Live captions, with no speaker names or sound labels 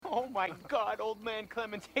Oh my God, old man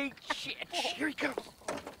Clemens hates shit. Here he comes.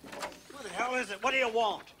 What the hell is it? What do you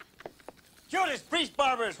want? Judas Priest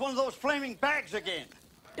Barber is one of those flaming bags again.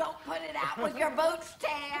 Don't put it out with your boots,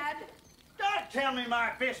 Tad. Don't tell me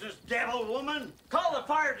my business, devil woman. Call the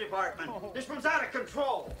fire department. This one's out of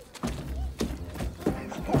control.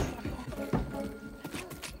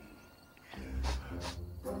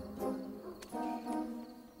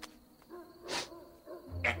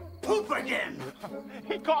 Poop again.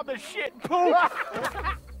 He called the shit poop.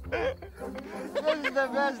 This is the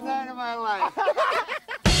best night of my life.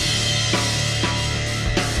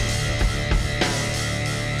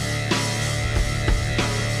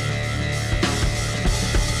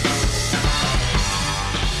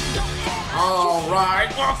 All right,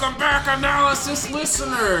 welcome back, analysis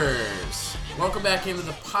listeners. Welcome back into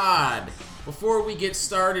the pod. Before we get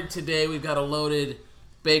started today, we've got a loaded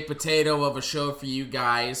baked potato of a show for you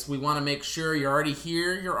guys. We want to make sure you're already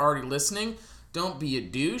here, you're already listening. Don't be a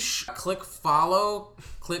douche. Click follow,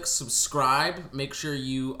 click subscribe. Make sure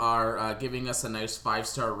you are giving us a nice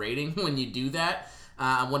 5-star rating when you do that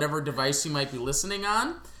on whatever device you might be listening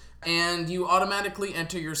on. And you automatically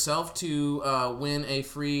enter yourself to win a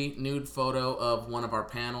free nude photo of one of our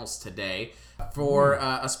panels today for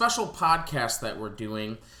a special podcast that we're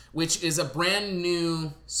doing, which is a brand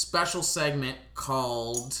new special segment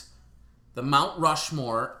called the Mount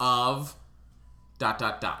Rushmore of ...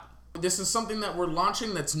 This is something that we're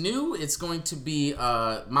launching that's new. It's going to be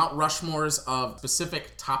Mount Rushmores of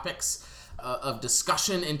specific topics of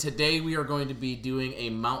discussion, and today we are going to be doing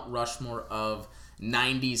a Mount Rushmore of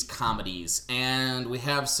 90s comedies. And we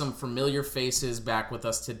have some familiar faces back with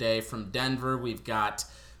us today from Denver. We've got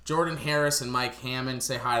Jordan Harris and Mike Hammond.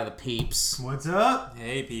 Say hi to the peeps. What's up?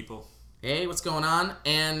 Hey, people. Hey, what's going on?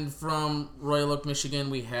 And from Royal Oak,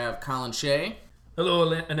 Michigan, we have Colin Shea.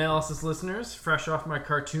 Hello, analysis listeners. Fresh off my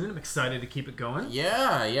cartoon. I'm excited to keep it going.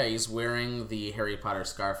 Yeah, he's wearing the Harry Potter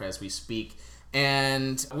scarf as we speak.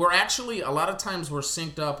 And we're actually, a lot of times we're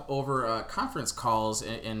synced up over conference calls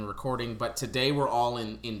and recording, but today we're all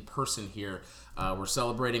in person here. We're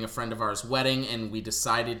celebrating a friend of ours' wedding, and we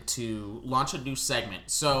decided to launch a new segment.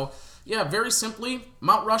 So, yeah, very simply,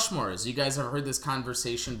 Mount Rushmores. You guys have heard this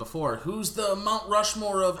conversation before. Who's the Mount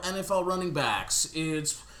Rushmore of NFL running backs?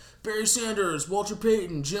 It's Barry Sanders, Walter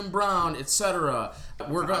Payton, Jim Brown, etc.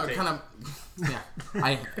 We're going to kind of... Yeah,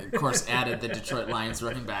 I, of course, added the Detroit Lions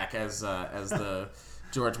running back as the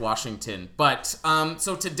George Washington. But,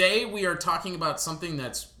 so today we are talking about something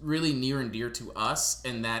that's really near and dear to us,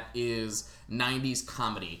 and that is 90s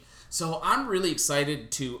comedy. So I'm really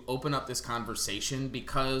excited to open up this conversation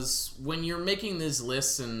because when you're making these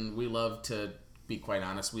lists, and we love to be quite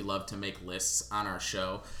honest, we love to make lists on our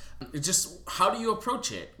show. It's just, how do you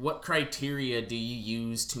approach it? What criteria do you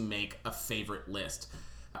use to make a favorite list?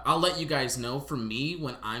 I'll let you guys know, for me,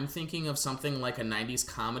 when I'm thinking of something like a 90s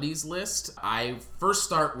comedies list, I first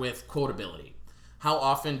start with quotability. How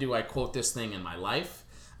often do I quote this thing in my life?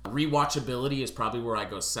 Rewatchability is probably where I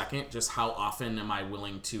go second. Just how often am I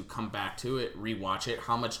willing to come back to it, rewatch it?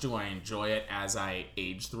 How much do I enjoy it as I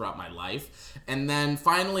age throughout my life? And then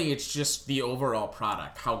finally, it's just the overall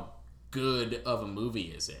product. How good of a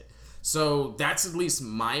movie is it? So that's at least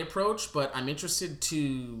my approach, but I'm interested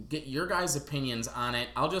to get your guys' opinions on it.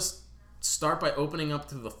 I'll just start by opening up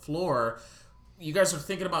to the floor. You guys are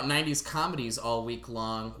thinking about 90s comedies all week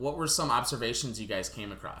long. What were some observations you guys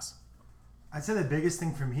came across? I'd say the biggest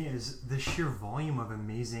thing for me is the sheer volume of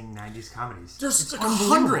amazing 90s comedies. There's like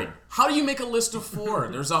 100. How do you make a list of 4?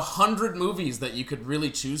 There's 100 movies that you could really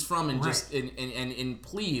choose from, and just and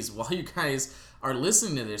please, while you guys are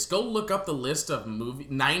listening to this, go look up the list of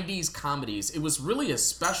 90s comedies. It was really a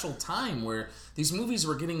special time where these movies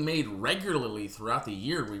were getting made regularly throughout the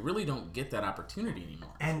year. We really don't get that opportunity anymore.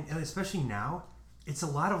 And especially now, it's a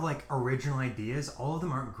lot of like original ideas. All of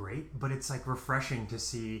them aren't great, but it's like refreshing to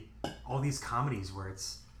see all these comedies where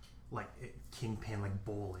it's like Kingpin, like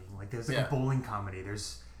bowling. Like there's like a bowling comedy.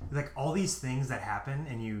 There's like all these things that happen,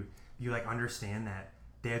 and you like understand that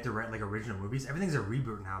they have to write like original movies. Everything's a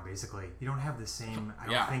reboot now, basically. You don't have the same, I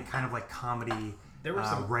don't think, kind of like comedy there were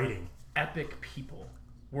some writing. Epic people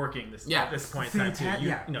working at this point in time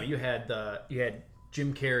too. You had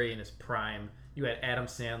Jim Carrey in his prime. You had Adam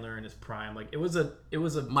Sandler in his prime. Like it was a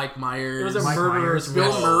Mike Myers. It was a murderer's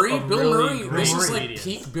Bill Murray. Bill Murray. This is like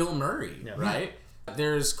peak Bill Murray, right?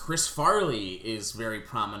 There's Chris Farley is very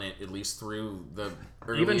prominent, at least through the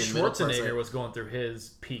early even and middle parts. Schwarzenegger was going through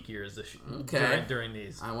his peak years during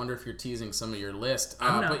these. I wonder if you're teasing some of your list,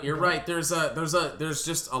 but you're right. There's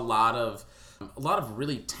just a lot of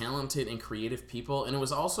really talented and creative people, and it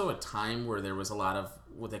was also a time where there was a lot of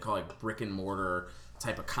what they call like brick and mortar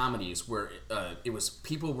type of comedies where it was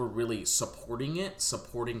people were really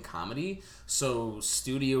supporting comedy. So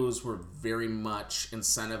studios were very much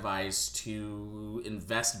incentivized to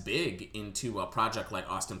invest big into a project like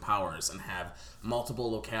Austin Powers and have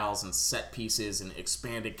multiple locales and set pieces and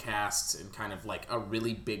expanded casts and kind of like a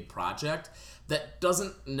really big project that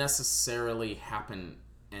doesn't necessarily happen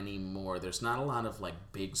anymore. There's not a lot of like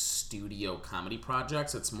big studio comedy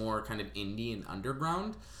projects. It's more kind of indie and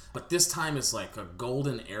underground. But this time is like a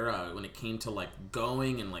golden era when it came to like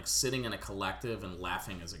going and like sitting in a collective and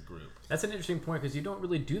laughing as a group. That's an interesting point because you don't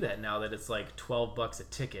really do that now that it's like $12 a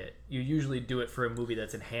ticket. You usually do it for a movie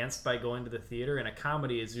that's enhanced by going to the theater, and a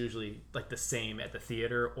comedy is usually like the same at the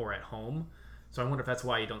theater or at home. So I wonder if that's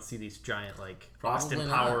why you don't see these giant like Austin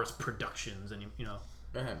Powers productions and you know.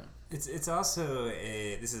 Go ahead, man. It's also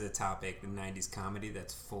this is a topic, the 90s comedy,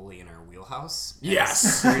 that's fully in our wheelhouse.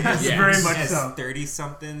 Yes. Yes, very much so.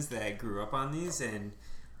 30-somethings that grew up on these, and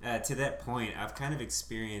to that point, I've kind of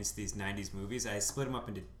experienced these 90s movies. I split them up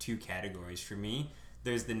into two categories. For me,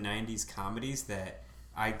 there's the 90s comedies that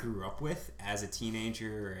I grew up with as a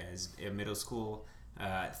teenager or as a middle school,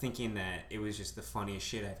 thinking that it was just the funniest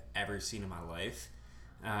shit I've ever seen in my life.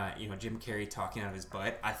 Jim Carrey talking out of his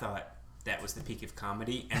butt. I thought that was the peak of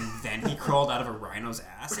comedy, and then he crawled out of a rhino's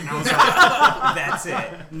ass, and I was like, that's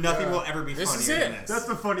it. Nothing will ever be funnier than this. That's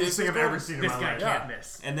the funniest thing I've ever seen in my life. This guy can't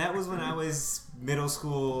miss. And that was when I was middle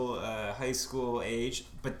school, high school age.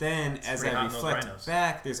 But then, as I reflect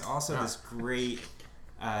back, there's also this great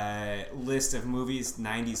list of movies,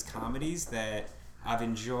 90s comedies, that I've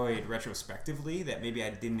enjoyed retrospectively that maybe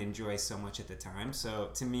I didn't enjoy so much at the time. So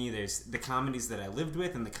to me, there's the comedies that I lived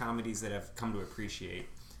with and the comedies that I've come to appreciate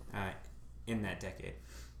in that decade.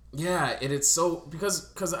 Yeah, it's so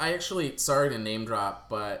because I actually, sorry to name drop,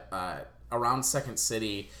 but around Second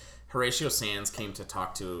City, Horatio Sands came to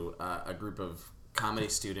talk to a group of comedy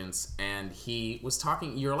students, and he was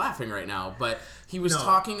talking. You're laughing right now, but he was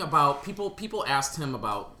talking about people asked him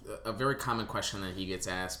about a very common question that he gets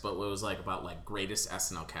asked, but it was like about like greatest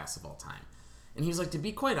SNL cast of all time, and he was like, to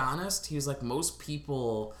be quite honest, he was like, most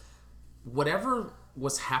people, whatever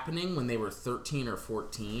was happening when they were 13 or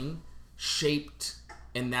 14 shaped,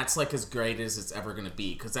 and that's like as great as it's ever going to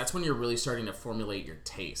be, because that's when you're really starting to formulate your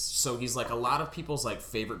taste. So he's like, a lot of people's like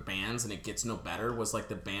favorite bands, and it gets no better, was like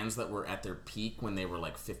the bands that were at their peak when they were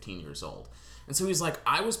like 15 years old. And so he's like,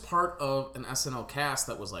 I was part of an SNL cast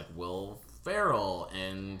that was like Will Ferrell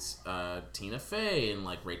and Tina Fey and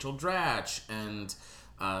like Rachel Dratch and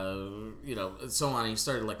so on. He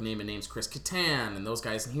started like naming names, Chris Kattan and those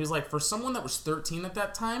guys. And he was like, for someone that was 13 at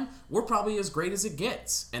that time, we're probably as great as it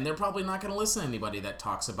gets. And they're probably not going to listen to anybody that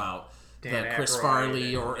talks about the Chris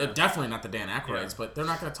Farley or definitely not the Dan Aykroyds, but they're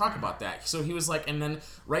not going to talk about that. So he was like, and then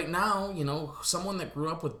right now, someone that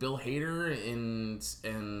grew up with Bill Hader and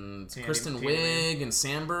Kristen Wiig and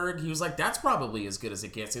Sandberg, he was like, that's probably as good as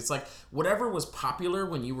it gets. It's like whatever was popular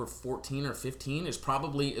when you were 14 or 15 is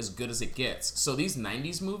probably as good as it gets. So these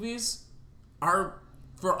 90s movies are,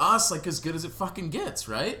 for us, like as good as it fucking gets,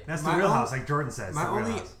 right? That's the wheelhouse, like Jordan says. My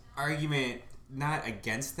only argument, not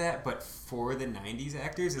against that, but for the 90s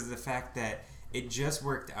actors, is the fact that it just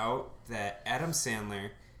worked out that Adam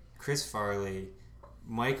Sandler, Chris Farley,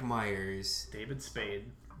 Mike Myers, David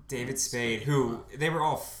Spade, who they were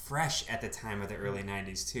all fresh at the time of the early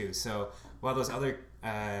 90s too. So while those other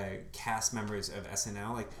cast members of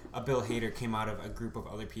SNL, like a Bill Hader came out of a group of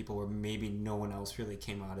other people where maybe no one else really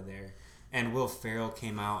came out of there. And Will Ferrell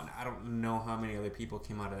came out, and I don't know how many other people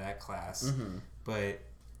came out of that class, but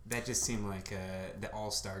that just seemed like the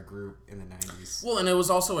all-star group in the 90s. Well, and it was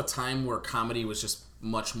also a time where comedy was just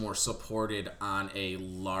much more supported on a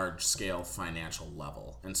large-scale financial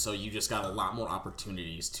level. And so you just got a lot more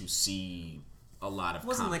opportunities to see a lot of comedy. It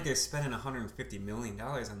wasn't like they're spending $150 million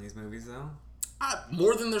on these movies, though.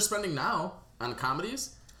 More than they're spending now on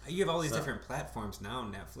comedies. You have all these different platforms now,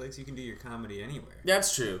 Netflix. You can do your comedy anywhere.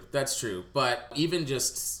 That's true. But even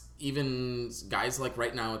guys like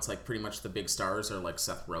right now, it's like pretty much the big stars are like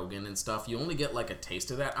Seth Rogen and stuff. You only get like a taste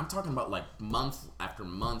of that. I'm talking about like month after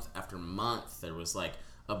month after month. There was like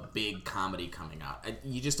a big comedy coming out.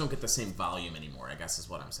 You just don't get the same volume anymore, I guess is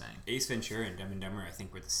what I'm saying. Ace Ventura and Dumb and Dumber, I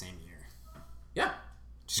think, were the same year. Yeah.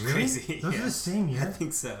 Just really? Crazy. Those are the same year? I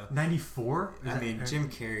think so. 94? I mean, Jim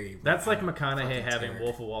Carrey. That's like McConaughey having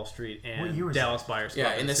Wolf of Wall Street and Dallas Buyers Club.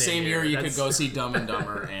 Yeah, in the same year you could go see Dumb and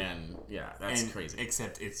Dumber, and that's crazy.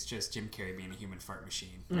 Except it's just Jim Carrey being a human fart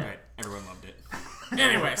machine. But everyone loved it.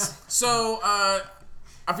 Anyways, so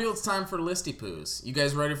I feel it's time for listy poos. You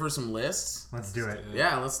guys ready for some lists? Let's do it.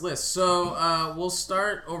 Yeah, let's list. So we'll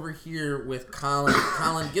start over here with Colin.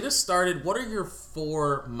 Colin, get us started. What are your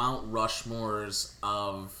 4 Mount Rushmores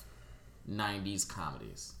of 90s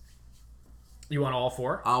comedies? You want all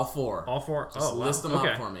 4? All 4. All 4? Just wow. list them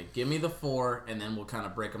Okay. out for me. Give me the 4, and then we'll kind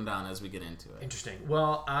of break them down as we get into it. Interesting.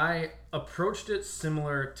 Well, I approached it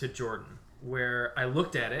similar to Jordan, where I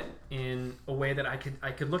looked at it in a way that I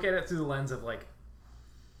could look at it through the lens of like,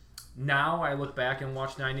 now I look back and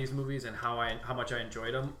watch 90s movies and how much I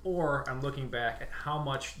enjoyed them, or I'm looking back at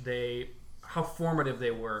how formative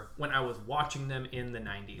they were when I was watching them in the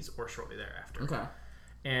 90s or shortly thereafter. Okay.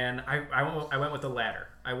 And I went with the latter.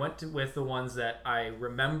 I went with the ones that I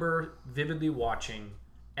remember vividly watching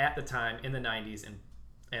at the time in the 90s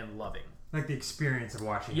and loving. Like the experience of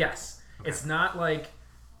watching. Yes. Okay. It's not like,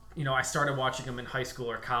 I started watching them in high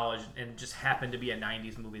school or college and just happened to be a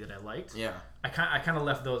 90s movie that I liked. Yeah. I kind of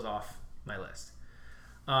left those off my list.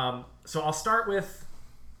 So I'll start with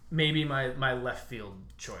maybe my left field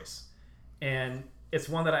choice. And it's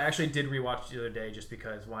one that I actually did rewatch the other day just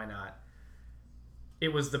because why not?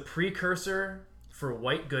 It was the precursor for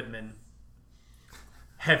White Goodman,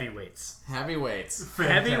 Heavyweights. Heavyweights.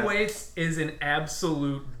 Heavyweights is an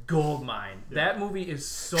absolute gold mine. Yeah. That movie is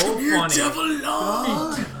so funny.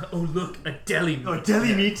 Oh, look, a deli meat. Oh,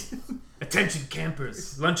 deli meat. Attention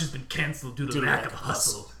campers. Lunch has been canceled due to lack of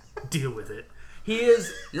hustle. Deal with it. He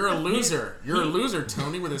is... You're a loser. You're a loser,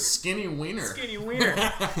 Tony, with a skinny wiener. Skinny wiener.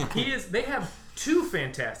 They have 2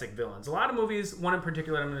 fantastic villains. A lot of movies, one in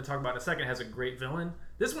particular I'm going to talk about in a second, has a great villain.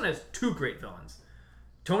 This one has 2 great villains.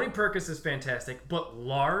 Tony Perkis is fantastic, but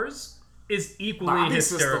Lars is equally Body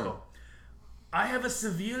hysterical. system. I have a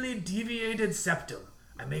severely deviated septum.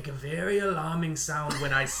 I make a very alarming sound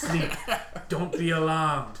when I sleep. Don't be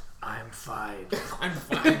alarmed. I'm fine. I'm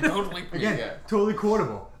fine. Don't wake me Again, yet. totally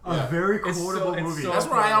quotable. A very quotable it's movie. so- That's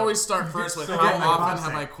where I always start first with So how good, like often Bob have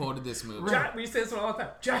said. I quoted this movie. We say this one all the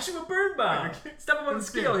time. Joshua Birnbaum. Step up on the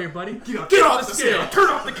scale here, buddy. Get off the scale. Turn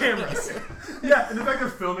off the cameras. Yeah, and the fact they're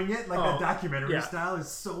filming it like that documentary yeah. style is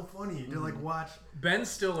so funny to like watch. Ben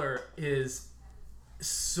Stiller is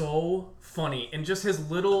so funny, and just his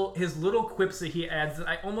little quips that he adds that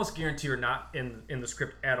I almost guarantee are not in the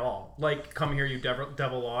script at all. Like, "Come here, you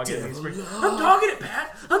devil log." And he's like, I'm dogging it,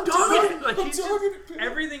 Pat. I'm dogging it. Like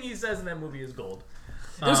everything he says in that movie is gold.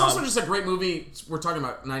 There's also just a great movie. We're talking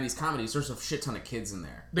about 90s comedies. There's a shit ton of kids in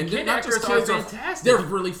there. The And kid not just actors are kids, fantastic. They're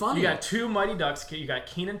really funny. You got 2 Mighty Ducks. You got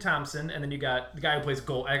Keenan Thompson, and then you got the guy who plays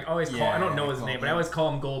Gold. I don't know his name, but I always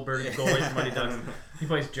call him Goldberg. Goldberg from Mighty Ducks. He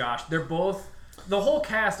plays Josh. They're both. The whole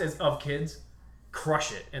cast is of kids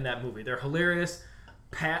crush it in that movie. They're hilarious.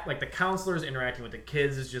 Pat, like the counselors interacting with the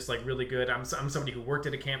kids, is just like really good. I'm somebody who worked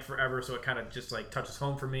at a camp forever, so it kind of just like touches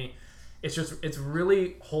home for me. It's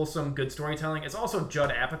really wholesome, good storytelling. It's also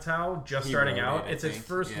Judd Apatow just starting out. It's his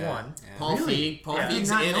first one. Yeah. Paul Feig. Paul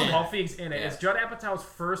Feig's in it. Paul Feig's in it. It's Judd Apatow's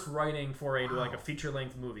first writing foray into like a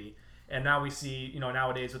feature-length movie. And now we see,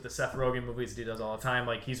 nowadays with the Seth Rogen movies that he does all the time,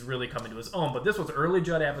 like he's really coming to his own. But this was early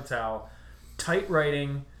Judd Apatow, tight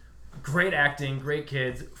writing, great acting, great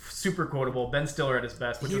kids, super quotable. Ben Stiller at his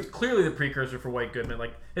best, which was clearly the precursor for White Goodman.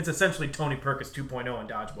 Like, it's essentially Tony Perkis 2.0 in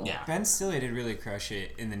Dodgeball. Yeah. Ben Stiller did really crush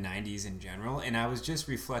it in the 90s in general, and I was just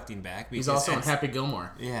reflecting back. Because He's also in Happy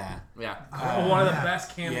Gilmore. Yeah. Yeah. One of the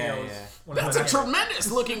best cameos. Yeah. That's a tremendous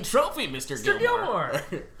looking trophy, Mr. Gilmore.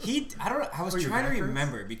 I was trying to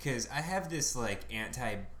remember because I have this like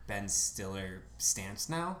anti-Ben Stiller stance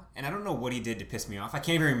now, and I don't know what he did to piss me off. I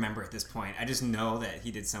can't even remember at this point. I just know that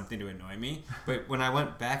he did something to annoy me. But when I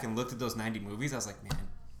went back and looked at those 90 movies, I was like, man,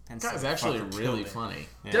 Ben Stiller Guy's actually fucking really killed it. funny.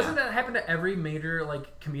 Yeah. Doesn't that happen to every major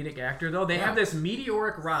like comedic actor though? They have this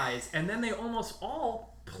meteoric rise, and then they almost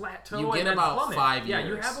all plateau. You get and then about plummet. 5 Yeah,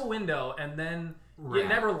 you years. have a window, and then Right. it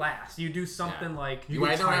never lasts. You do something like You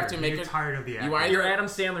either have to make you're it. tired of the acting. you're Adam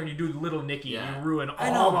Sandler and you do Little Nicky and you ruin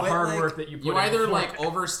I know, all the but, hard like, work that you put You in either before. like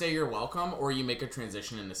overstay your welcome, or you make a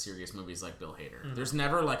transition into serious movies like Bill Hader. There's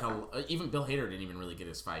never like even Bill Hader didn't even really get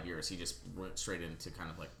his 5 years. He just went straight into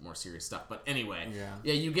kind of like more serious stuff. But anyway,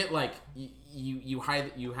 you get like you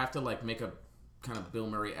have to like make a kind of Bill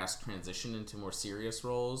Murray-esque transition into more serious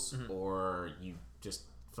roles, or you just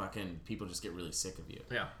fucking people just get really sick of you.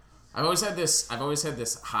 Yeah. I've always had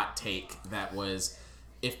this hot take that was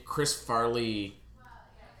if Chris Farley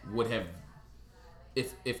would have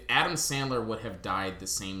if Adam Sandler would have died the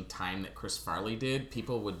same time that Chris Farley did,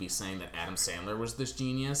 people would be saying that Adam Sandler was this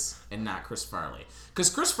genius and not Chris Farley. Because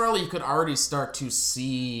Chris Farley, you could already start to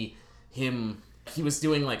see him he was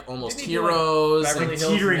doing like almost Didn't he do, Heroes like, Beverly and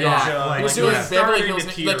Hills teetering Ninja? off, like, he was doing yeah. Beverly Hills. Starting to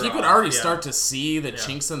Like you teeter could off, already yeah. start to see the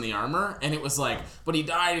chinks in the armor, and it was like, but he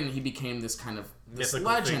died and he became this kind of this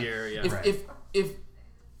Mythical legend. figure, yeah. If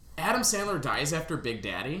Adam Sandler dies after Big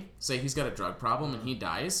Daddy, say he's got a drug problem and he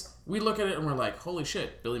dies, we look at it and we're like, holy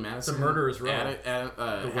shit, Billy Madison, The murderer's row.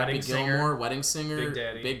 Happy wedding singer, Gilmore, wedding singer,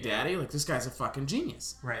 Big Daddy. like this guy's a fucking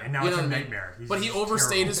genius. Right, and now You it's know a what I mean? nightmare. He's But he just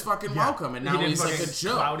overstayed terrible. his fucking Yeah. welcome, and now He did he's like a fucking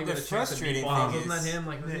joke. Cloudy The with a chance of frustrating meatballs. thing Wasn't that is- him?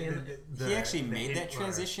 Like, was he in He actually made that hate-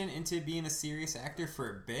 transition into being a serious actor for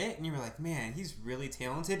a bit, and you were like, man, he's really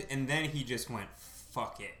talented. And then he just went,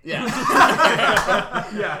 fuck it. Yeah.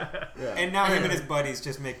 And now him and his buddies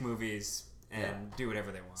just make movies and do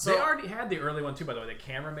whatever they want. They already had the early one too, by the way. The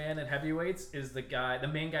cameraman in Heavyweights is the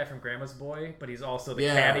main guy from Grandma's Boy, but he's also the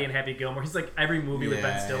caddy in Happy Gilmore. He's like every movie with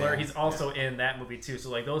Ben Stiller. He's also in that movie too. So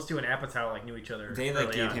like those two and Apatow like knew each other. They like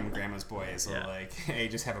early gave on. him Grandma's Boy as like, hey,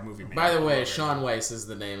 just have a movie made. By the way, Sean Weiss is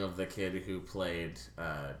the name of the kid who played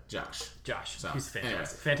Josh. Josh. So, He's fantastic.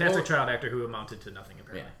 anyway. Fantastic child actor who amounted to nothing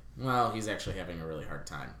apparently. Yeah. Well, he's actually having a really hard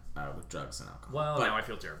time with drugs and alcohol. Well, but, now I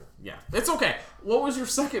feel terrible. Yeah, it's okay. What was your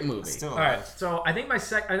second movie? Still All right, so I think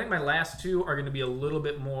my last two are going to be a little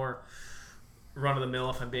bit more run of the mill,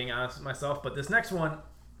 if I'm being honest with myself. But this next one,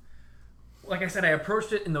 like I said, I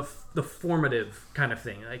approached it in the formative kind of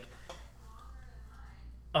thing. Like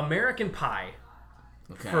American Pie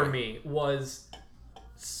for me was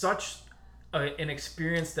such an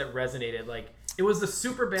experience that resonated. Like it was the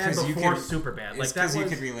Superbad before Superbad. Like that was, you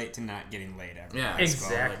could relate to not getting laid ever. Yeah,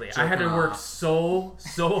 exactly. Like I had to work off. so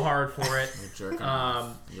hard for it. You're jerking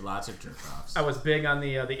off. You lots of jerk offs. I was big on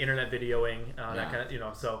the internet videoing, that kind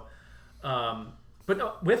of, so. But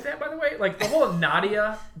no, with that, by the way, like the whole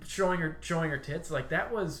Nadia showing her tits, like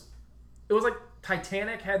it was like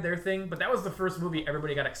Titanic had their thing, but that was the first movie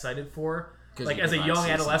everybody got excited for. Like as a young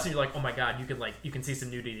adolescent, you're like, oh my god, you can see some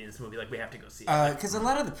nudity in this movie. Like we have to go see it. Because a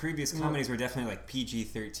lot of the previous comedies were definitely like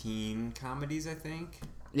PG-13 comedies, I think.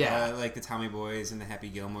 Yeah. Like the Tommy Boys and the Happy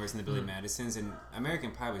Gilmores and the Billy Madisons, and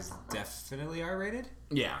American Pie was definitely R-rated.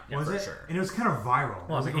 Yeah, Was for it? sure. And it was kind of viral.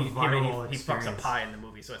 Well, it was like a viral he fucks a experience. pie in the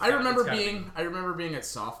movie, so it's I remember gotta being at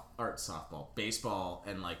softball, baseball,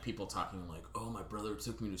 and like people talking like, "Oh, my brother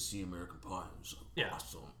took me to see American Pie. It was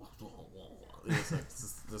awesome." It was like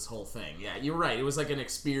this whole thing. Yeah, you're right. It was like an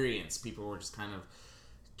experience. People were just kind of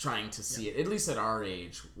trying to see it. At least at our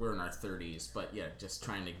age, we're in our 30s, but yeah, just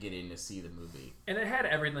trying to get in to see the movie. And it had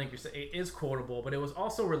everything, like you said, it is quotable, but it was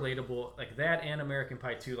also relatable, like that and American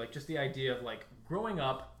Pie 2, like just the idea of like growing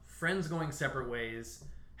up, friends going separate ways,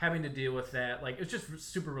 having to deal with that. Like it's just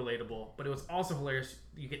super relatable, but it was also hilarious.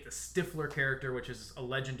 You get the Stifler character, which is a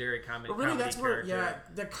legendary comedy. But really, that's where character.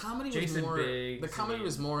 the comedy Jason was more. Biggs, The comedy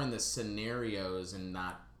was more in the scenarios and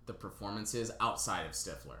not the performances outside of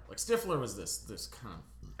Stifler. Like Stifler was this kind of.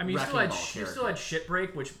 I mean, you wrecking still ball had Shit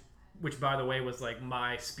Break, which by the way was like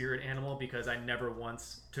my spirit animal because I never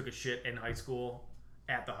once took a shit in high school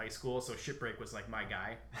at the high school. So Shit Break was like my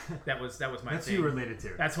guy. That was my That's thing. who you related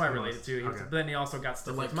to. That's who I related to. Okay. But then he also got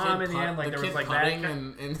Stifler's like mom kid in the end. Like the there was kid like that. putting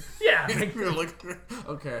and Yeah. you're like,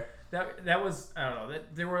 okay. That was, I don't know.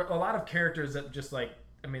 There were a lot of characters that just like,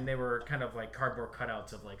 I mean, they were kind of like cardboard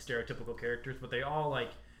cutouts of like stereotypical characters, but they all like,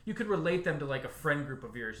 you could relate them to like a friend group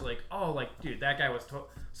of yours. Like, oh, like, dude, that guy was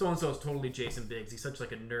so and so is totally Jason Biggs. He's such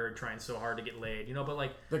like a nerd trying so hard to get laid, you know. But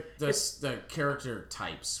like the character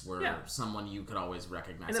types were someone you could always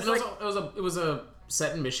recognize. And it was a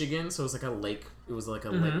set in Michigan, so it was like a lake. It was like a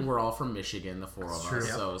lake. We're all from Michigan, the four of us. True.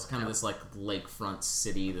 So it was kind of this like lakefront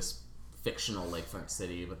city, this fictional lakefront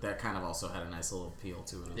city, but that kind of also had a nice little appeal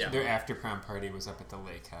to it. Their after prom party was up at the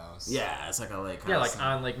lake house. Yeah, it's like a lake house. Yeah, like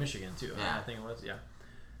on Lake Michigan too. Yeah. I think it was. Yeah.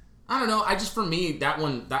 I don't know. For me, that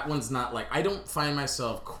one's not like, I don't find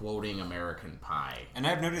myself quoting American Pie. And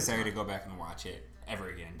I've no desire to go back and watch it ever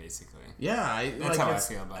again, basically. Yeah, that's how I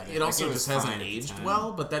feel about it. It also it just was hasn't fine at the aged time.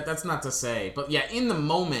 well, but that's not to say. But yeah, in the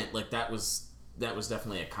moment, like that was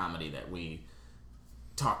definitely a comedy that we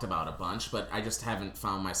talked about a bunch, but I just haven't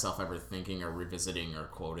found myself ever thinking or revisiting or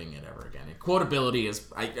quoting it ever again. And quotability is,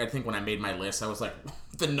 I think when I made my list, I was like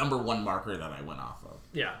the number one marker that I went off of.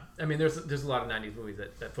 Yeah, I mean, there's a lot of '90s movies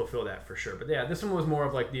that fulfill that for sure. But yeah, this one was more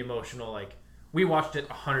of like the emotional. Like we watched it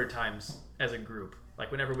 100 times as a group.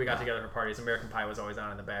 Like whenever we got together for parties, American Pie was always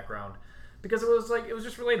on in the background because it was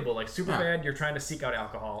just relatable. Like Superbad, you're trying to seek out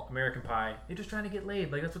alcohol. American Pie, you're just trying to get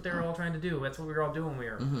laid. Like that's what they were all trying to do. That's what we were all doing when we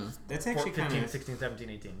were That's actually 15, kind of 16, 17,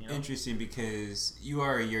 18. You know? interesting because you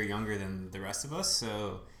are a year younger than the rest of us.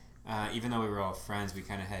 So even though we were all friends, we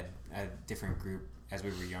kind of had a different group as we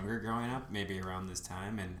were younger growing up, maybe around this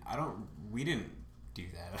time. And we didn't do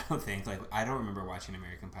that. I don't think. Like I don't remember watching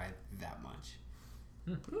American Pie that much.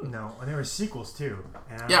 No, and there were sequels too.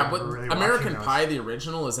 And I Yeah, but remember really American watching those. Pie, the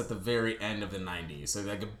original, is at the very end of the 90s. So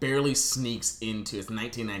like it barely sneaks into, it's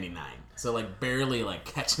 1999. So like barely like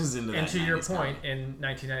catches into that. And to your 90s point, comedy. in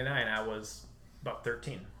 1999, I was about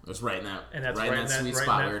 13. It was right in that, And that's right in that sweet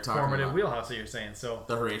spot we were talking formative about. wheelhouse that you're saying. So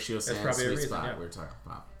The Horatio Sands probably a sweet reason, spot yeah. we were talking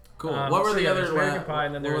about. Cool. Um, What were so the yeah, other there's American Pie,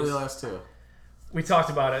 and then what were the there's- last two? we talked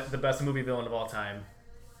about it, the best movie villain of all time.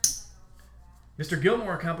 Mr.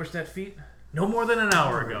 Gilmore accomplished that feat no more than an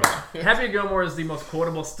hour ago. Happy Gilmore is the most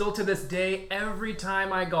quotable still to this day. Every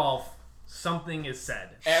time I golf, something is said.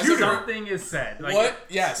 Something is said. Like, What?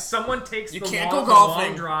 Yes. Someone takes You the can't long, go golfing.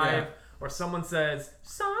 long drive, Yeah. or someone says,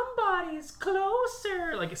 somebody's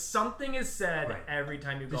closer. Like, something is said Right. every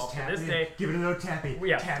time you Just golf. To tap this it in. day, Give it a little tappy.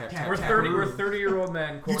 yeah, Tap, tap, we're tap, 30-year-old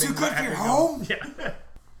men You quoting too good for Happy your Gilmore. home? Yeah.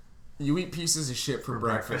 You eat pieces of shit for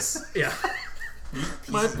breakfast. Yeah.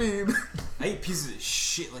 Might be. I eat pieces of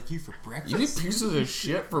shit like you for breakfast. You eat pieces of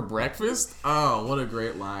shit for breakfast? Oh, what a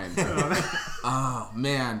great line. Oh,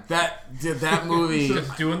 man. That movie.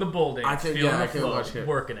 Just doing the bull dance. I could- feeling yeah, the I could flow, watch it.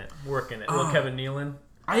 Working it. Little Kevin Nealon.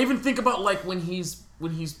 I even think about like when he's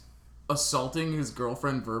assaulting his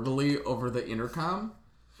girlfriend verbally over the intercom.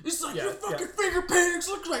 He's like, Yeah, your fucking yeah. finger paintings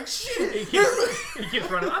look like shit. He keeps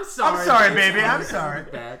running. I'm sorry. I'm sorry, baby. I'm sorry.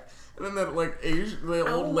 Back. And then that like the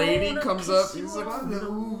old lady comes up. He's like,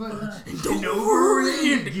 don't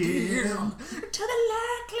worry again till the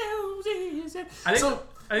light closes. I think, So,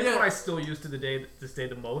 yeah. what I still use to this day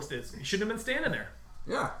the most is he shouldn't have been standing there.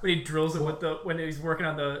 Yeah. When he drills it with when he's working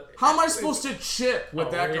on the. How am I supposed to chip with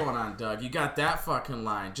Oh, that really? going on, Doug? You got that fucking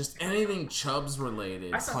line. Just anything Chubbs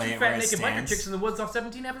related. I saw Play two it where fat it naked biker stands. chicks in the woods off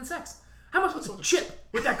 17 having sex. How am I supposed to chip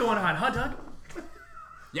with that going on, huh, Doug?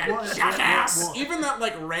 Yeah, Well, jackass. well, even that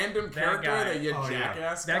like random character guy. that you Oh, yeah.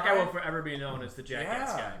 jackass. That guy will forever be known as the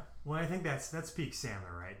jackass Yeah. guy. Well, I think that's peak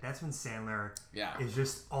Sandler, right? That's when Sandler Yeah. is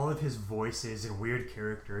just all of his voices and weird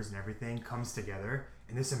characters and everything comes together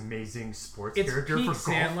in this amazing sports It's character Pete for golf.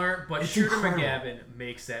 Sandler, but It's Shooter incredible. McGavin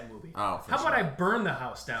makes that movie. Oh, for How about sure. I burn the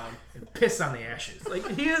house down and piss on the ashes? Like,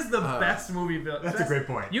 he is the best movie villain. That's a great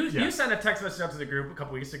point. You Yeah. sent a text message out to the group a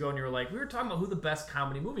couple weeks ago, and you were like, we were talking about who the best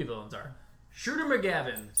comedy movie villains are. Shooter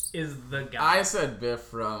McGavin is the guy. I said Biff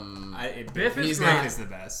from. Biff is he's great. not- is the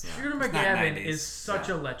best. Shooter It's not McGavin 90s. is such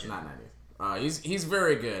a legend. Not 90s. He's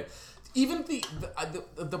very good. Even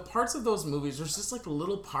the parts of those movies, there's just like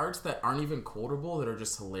little parts that aren't even quotable that are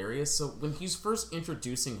just hilarious. So when he's first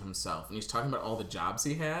introducing himself and he's talking about all the jobs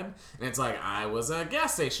he had, and it's like, I was a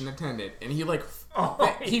gas station attendant, and he like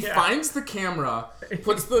he yeah. finds the camera,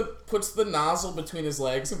 puts the nozzle between his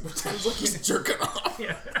legs and pretends like he's jerking off.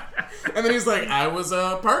 Yeah. And then he's like, I was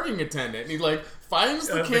a parking attendant. And he like finds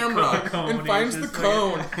the The camera cone, and he's finds the just like-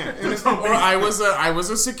 cone. And it's, or I was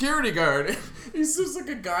a security guard. He's just like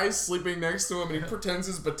a guy sleeping next to him and he pretends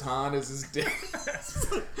his baton is his dick.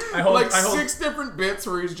 I hold, Like I hold, 6 different bits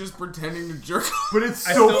where he's just pretending to jerk off. But it's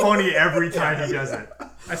I so still- funny every time he does it.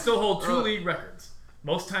 I still hold 2 league records.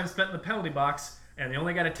 Most time spent in the penalty box, and the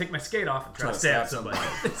only got to take my skate off and try to stab somebody.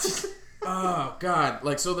 Oh God!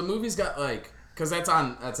 Like so, the movie's got like, because that's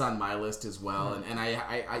on my list as well. And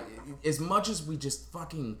I as much as we just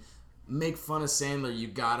fucking make fun of Sandler, you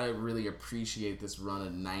gotta really appreciate this run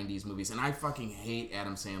of '90s movies. And I fucking hate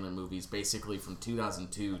Adam Sandler movies, basically from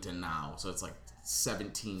 2002 to now. So it's like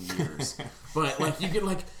 17 years. But like you get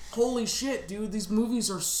like, holy shit, dude! These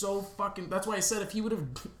movies are so fucking. That's why I said if he would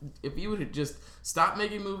have just stopped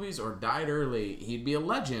making movies or died early, he'd be a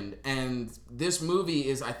legend. And this movie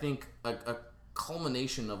is, I think, a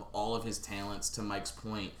culmination of all of his talents, to Mike's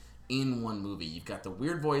point, in one movie. You've got the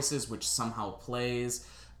weird voices, which somehow plays.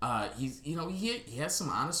 He has some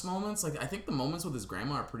honest moments. Like I think the moments with his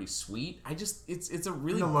grandma are pretty sweet. It's a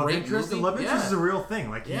really The love great interest, movie. the love interest is a real thing.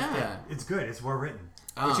 Like, Yeah. it's good. It's well written.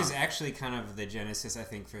 Which is actually kind of the genesis, I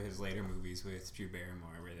think, for his later movies with Drew Barrymore,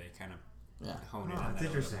 where they kind of hone in on that's that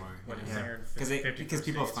a little interesting. more. Wedding Yeah. Singer and 'Cause because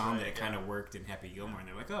people States, found right? that it kind of worked in Happy Gilmore, and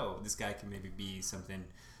they're like, oh, this guy can maybe be something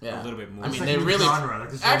Yeah. a little bit more. I mean, like they new really genre, like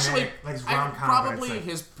this actually romantic, like this I- rom-com, but probably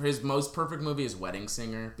it's his most perfect movie is Wedding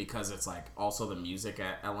Singer, because it's like also the music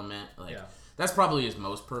element. Like Yeah. that's probably his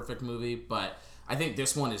most perfect movie, but I think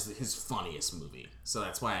this one is his funniest movie. So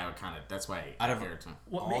that's why Out of compared to him.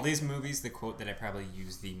 all these movies, the quote that I probably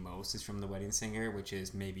use the most is from The Wedding Singer, which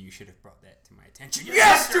is, maybe you should have brought that to my attention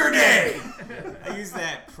yesterday! I use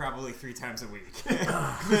that probably 3 times a week.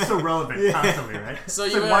 It's so relevant constantly, right? So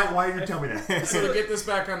It's you like, had- why did you tell me that? So to get this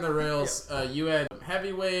back on the rails, you had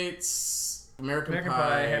Heavyweights, American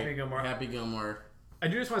Pie, Happy Gilmore. I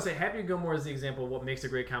do just want to say, Happy Gilmore is the example of what makes a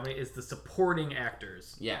great comedy. Is the supporting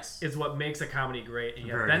actors. Yes. Is what makes a comedy great. And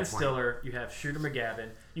you have Very Ben good point. Stiller, you have Shooter McGavin,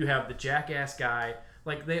 you have the jackass guy,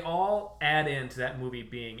 Like they all add into that movie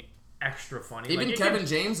being extra funny. Even like, Kevin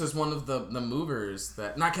James is one of the movers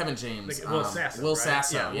that not Kevin James. Like Will Sasso. Will right?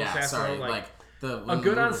 Sasso. Will Sasso, sorry. Like the a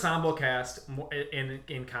good movers. ensemble cast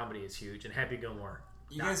in comedy is huge, and Happy Gilmore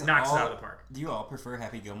knocks it all, out of the park. Do you all prefer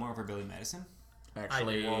Happy Gilmore over Billy Madison?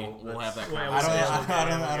 Actually, we'll have that well, conversation.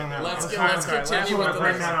 I don't know. Let's Okay, continue with the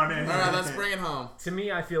bring list. that on in. All right, let's bring it home. To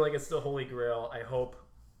me, I feel like it's the holy grail. I hope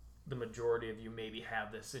the majority of you maybe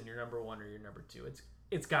have this in your number 1 or your number 2.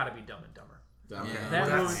 It's got to be Dumb and Dumber. That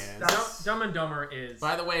movie, Dumb and Dumber is.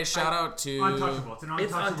 By the way, shout out to Untouchable. It's an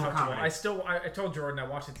untouchable comedy. I told Jordan I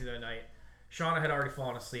watched it the other night. Shauna had already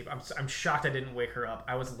fallen asleep. I'm shocked I didn't wake her up.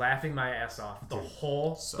 I was laughing my ass off the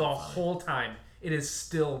whole time. It is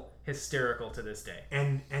still hysterical to this day.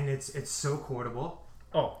 And it's so quotable.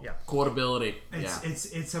 Oh yeah, quotability.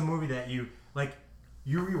 It's a movie that you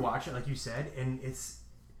rewatch it like you said, and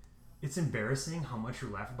it's embarrassing how much you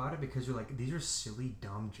laugh about it because you're like, these are silly,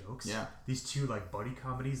 dumb jokes. Yeah. These two like buddy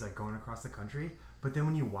comedies like going across the country. But then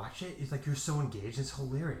when you watch it, it's like you're so engaged. It's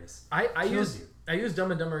hilarious. I use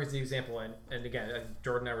Dumb and Dumber as the example, and again,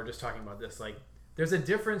 Jordan and I were just talking about this. Like, there's a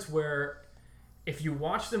difference where if you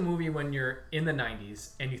watch the movie when you're in the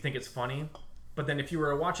 90s and you think it's funny, but then if you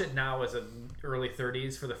were to watch it now as an early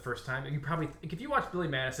 30s for the first time, you probably if you watch Billy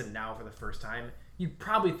Madison now for the first time, you'd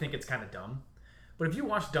probably think it's kind of dumb. But if you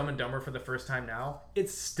watch Dumb and Dumber for the first time now,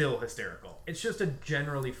 it's still hysterical. It's just a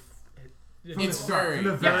generally. It's very.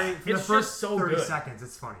 From the first so 30 good. seconds,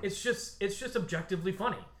 it's funny. It's just objectively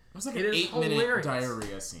funny. It was like an 8-minute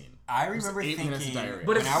diarrhea scene. I remember thinking,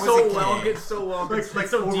 but it's when I was so a kid, well, it's so well, like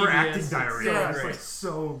so overacting devious. diarrhea. Yeah, It's like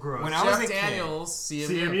so gross. When I was a kid, Daniels,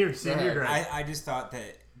 CMU, great. I just thought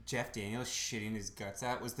that Jeff Daniels shitting his guts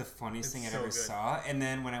out was the funniest thing I so ever good. saw. And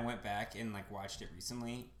then when I went back and like watched it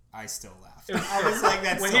recently, I still laughed. I was like,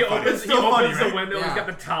 that's when so he funny. opens, the window, Yeah. he's got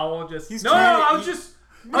the towel. Just He's no, trying to I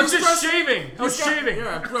was just shaving. I was shaving.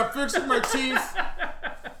 Yeah, I'm fixing my teeth.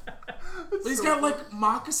 But he's got like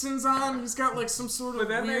moccasins on. He's got like some sort of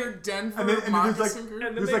weird Denver and then moccasin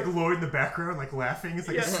group. there's like Lloyd in the background, like laughing. It's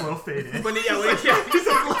like a slow fade in. When he's like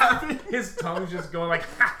laughing. His tongue's just going like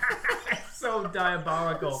so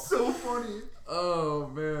diabolical. So funny. Oh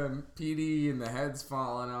man, PD and the head's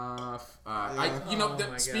falling off.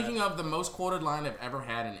 Speaking of the most quoted line I've ever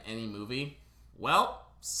had in any movie, well,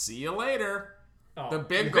 see you later. Oh, The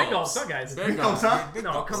big gulps. Huh, guys. Big gulps. huh?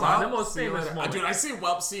 No, come on. The most See you famous later. moment. Dude, I say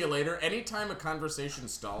 "welp, see you later" anytime a conversation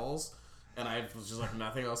stalls and I was just like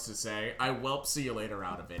nothing else to say. I "welp, see you later"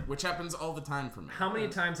 out of it, which happens all the time for me. How many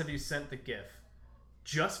times have you sent the GIF?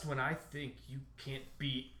 Just when I think you can't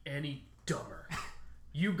be any dumber,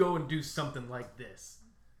 you go and do something like this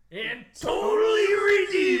and totally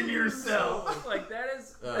redeem yourself. Like that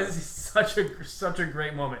is such a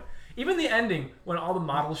great moment. Even the ending when all the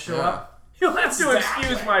models show up. You'll have to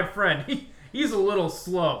excuse my friend. He's a little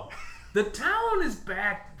slow. The town is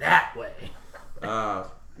back that way.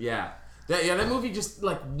 Yeah. That movie just,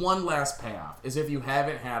 like, one last payoff is if you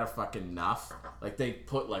haven't had a fucking enough, like, they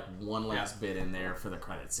put, like, one last bit in there for the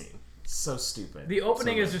credit scene. So stupid. The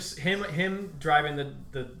opening is just him driving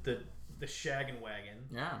the shaggin' wagon.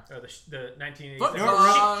 Yeah. Or the 1980s. Foot No,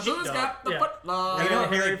 long. sheep Who's dog. got the Yeah. foot long? You know what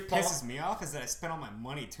really Harry pisses me off is that I spent all my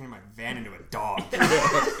money turning my van into a dog.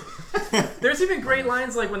 There's even great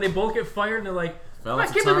lines like when they both get fired and they're like, Fell I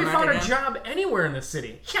off can't the believe we found tarmac a again? job anywhere in the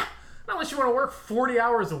city. Yeah, not unless you want to work 40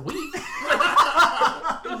 hours a week.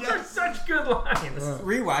 Those are such good lines.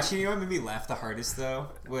 Rewatching, you know what made me laugh the hardest though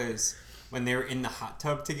was when they were in the hot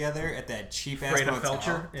tub together at that cheap ass Freda motel.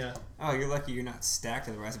 Felcher? Yeah. Oh, you're lucky you're not stacked,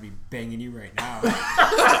 otherwise I'd be banging you right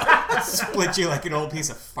now. Split you like an old piece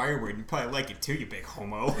of firewood. You probably like it too, you big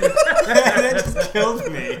homo. That just killed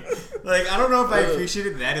me. Like, I don't know if I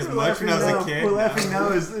appreciated that as much when I was a kid. We're laughing now.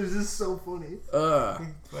 It's just so funny. All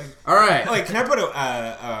right. Oh, wait, can I put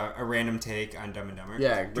a random take on Dumb and Dumber?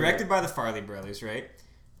 Yeah. Directed by the Farley brothers, right?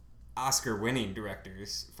 Oscar-winning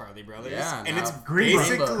directors, Farley brothers. Yeah, and now it's Green Book.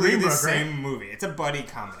 basically Green the Book, same movie. It's a buddy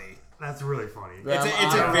comedy. That's really funny. Yeah.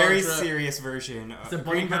 It's a very Road Trip. serious version. It's a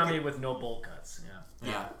buddy comedy with no bowl cuts. Yeah.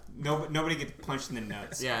 Yeah. Nobody gets punched in the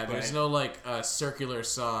nuts. Yeah, but there's no like circular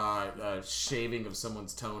saw shaving of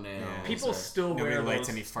someone's toenails. Yeah. People or- still Nobody wear lights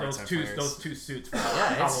those, any farts on two, fires. those two suits for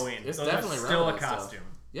it's- Halloween. it's Those definitely are still a relevant still. costume.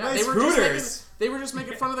 Yeah, Nice they were Hooters. they were just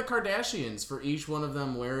making fun of the Kardashians for each one of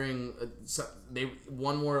them wearing.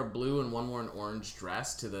 One wore a blue and one wore an orange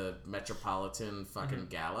dress to the Metropolitan fucking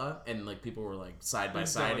gala, and like people were like side by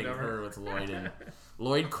siding her with Lloyd and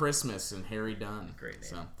Lloyd Christmas and Harry Dunn. Great name.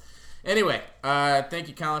 So, anyway, thank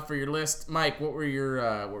you, Colin, for your list. Mike, what were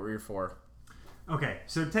your four? Okay,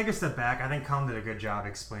 so take a step back. I think Colin did a good job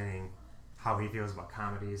explaining how he feels about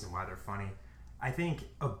comedies and why they're funny. I think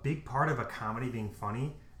a big part of a comedy being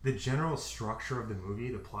funny, the general structure of the movie,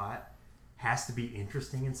 the plot, has to be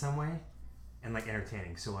interesting in some way and like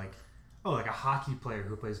entertaining. So like, like a hockey player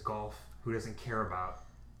who plays golf who doesn't care about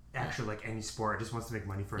actually like any sport, just wants to make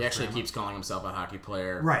money for his He actually family. keeps calling himself a hockey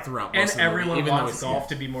player throughout and most of the movie, everyone even though wants it's golf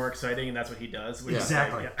to be more exciting, and that's what he does. Which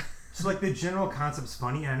Exactly. Is like, So like the general concept's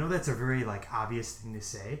funny, and I know that's a very like obvious thing to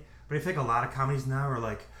say, but I feel like a lot of comedies now are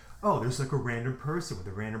like, oh, there's like a random person with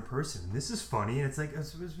a random person. And this is funny, and it's like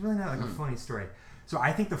it's really not like a funny story. So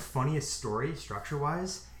I think the funniest story,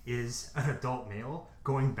 structure-wise, is an adult male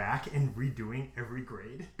going back and redoing every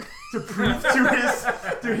grade to prove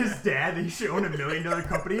to his dad that he should own $1 million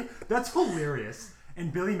company. That's hilarious.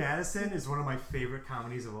 And Billy Madison is one of my favorite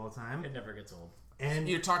comedies of all time. It never gets old. And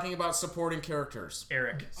You're talking about supporting characters.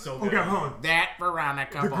 Eric, so good. okay, hold on. That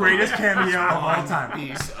Veronica The Vaughn. greatest cameo of all time.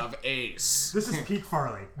 Piece of ace. This is peak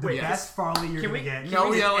Farley. The Wait, best Farley you're can going we- to get.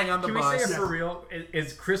 No yelling on the Can we bus. say it for real?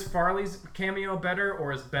 Is Chris Farley's cameo better,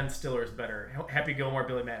 or is Ben Stiller's better? Happy Gilmore,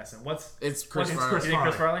 Billy Madison. It's Chris It's Farley. Chris You think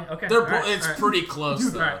Chris Farley. Farley? Okay. They're all right, it's all right. pretty close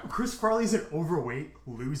Dude, though. Chris Farley's an overweight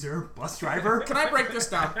loser bus driver. Can I break this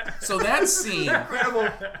down? So that scene, Incredible.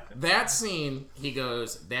 he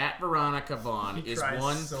goes, that Veronica Vaughn He is tries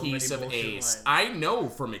one so piece many of bullshit ace. lines. I know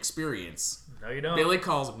from experience. No, you don't. Billy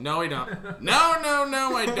calls him. No, I don't. No,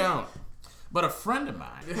 I don't. But a friend of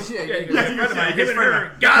mine. Yeah, you go. Friend of mine, his him and friend her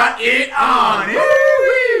of got it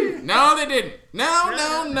on. No, they didn't.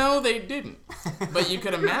 No, they didn't. But you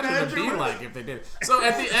could imagine what it'd be like if they did. So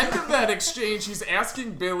at the end of that exchange, he's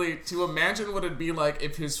asking Billy to imagine what it'd be like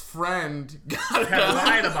if his friend got it on.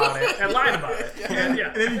 Lied about it. And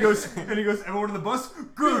then he goes, everyone on the bus,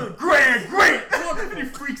 good, great. And he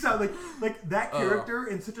freaks out. Like that character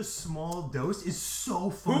in such a small dose is so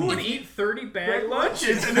funny. Who would eat 30 bag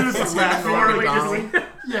lunches? And then it's like laughing. Norm like, Macdonald.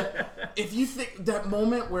 yeah. If you think that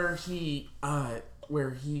moment where he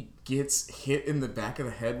gets hit in the back of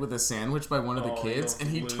the head with a sandwich by one of the kids, and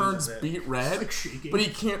he turns beet red, like shaking. but he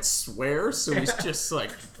can't swear, so he's just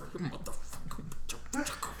like,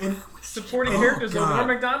 And Supporting characters, though. God. Norm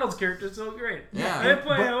Macdonald's character is so great. Yeah. They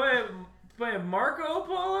play Marco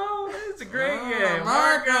Polo. It's a great game.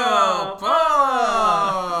 Marco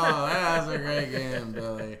Polo. That's a great game,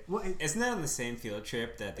 Billy. well, Isn't that on the same field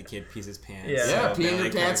trip that the kid pees his pants? Yeah. Yeah, So peeing your Billy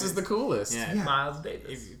pants covers- is the coolest. Yeah. Miles Davis.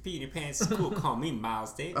 If you pee your pants is cool, call me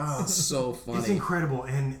Miles Davis. Oh, so it's funny. incredible.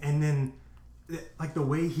 And then like the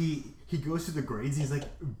way he goes through the grades, he's like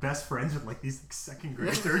best friends with like these like, second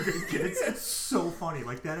grade, third grade kids. It's so funny.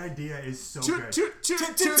 Like that idea is so good.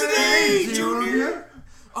 Today, Junior.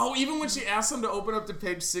 Oh, even when she asks him to open up to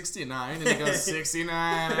page 69, and he goes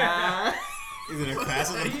 69. Is it a class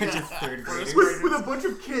with a bunch of third graders? With a bunch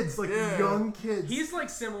of kids, like Yeah. young kids. He's like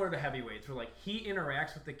similar to Heavyweights, where like he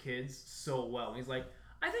interacts with the kids so well. He's like,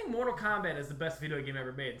 I think Mortal Kombat is the best video game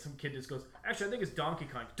ever made. And some kid just goes, actually, I think it's Donkey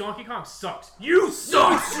Kong. Donkey Kong sucks. You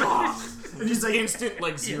suck! and he's like Instant,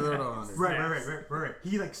 like, 0 to 100. Right.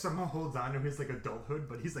 He like somehow holds on to his like adulthood,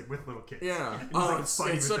 but he's like with little kids. Yeah. And he's, Oh, like, it's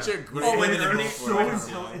fighting with such them. a great... Oh, when And Ernie- it's so when-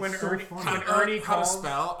 intelligent. when It's so Ernie- funny. when Ernie how to calls-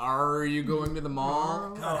 spell? Are you going to the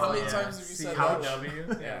mall? God, how many times have you said that?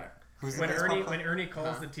 W. Yeah. Who's the When baseball Ernie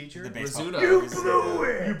calls the teacher. The baseball Rizzuto. player. You blew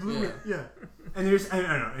it. You blew Yeah. it. Yeah. And there's I don't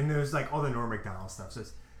know, and there's like all the Norm Macdonald stuff. So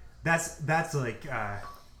that's like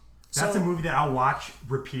that's a movie that I'll watch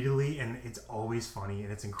repeatedly, and it's always funny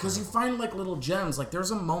and it's incredible. Because you find like little gems. Like there's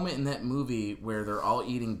a moment in that movie where they're all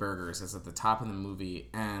eating burgers. It's at the top of the movie,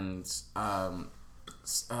 and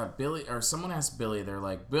Billy or someone asked Billy. They're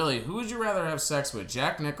like, Billy, who would you rather have sex with,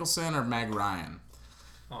 Jack Nicholson or Meg Ryan?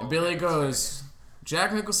 And Billy goes,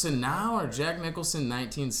 Jack Nicholson now or Jack Nicholson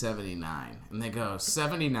 1979? And they go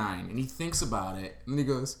 79, and he thinks about it, and he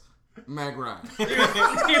goes, Meg Ryan.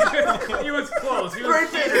 he was close. He was Right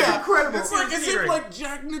there, it's incredible. It's like as if Right. like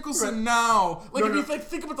Jack Nicholson now. Like No, if no. you like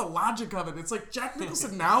think about the logic of it, it's like Jack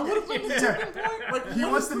Nicholson now would have been the tipping point. Like He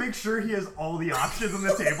what wants is to make sure he has all the options on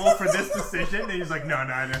the table for this decision, and he's like, no.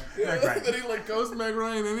 then he like goes Meg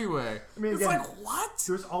Ryan anyway. mean, It's again, like what?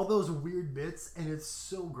 There's all those weird bits, and it's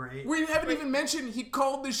so great. We haven't even mentioned he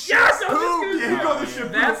called the ship Yes, I was just poop. gonna Yeah, he say. called the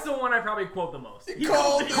ship That's the one I probably quote the most. He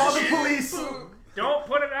called Call the ship police. poop. Don't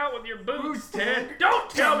put it out with your boots, Ted. Don't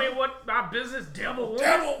tell me what my business, devil woman.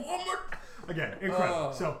 Devil woman. Again, incredible.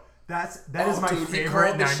 Oh. So that is my Dude, he favorite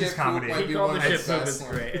called the 90s ship poop comedy. might He be called one the of ship his poop best is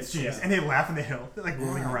ones. great. It's genius. And they laugh in the hill. They're like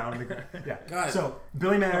rolling around. In the, yeah. God. So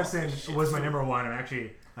Billy Madison was my number one. I'm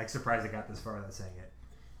actually like surprised I got this far without saying it.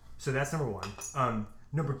 So that's number one.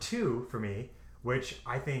 Number two for me, which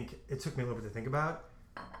I think it took me a little bit to think about.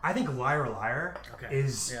 I think Liar Liar Okay.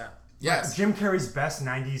 is Yeah. Yes. Jim Carrey's best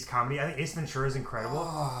 90s comedy. I think Ace Ventura is incredible.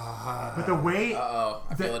 But the way... I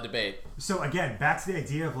feel a debate. So again, back to the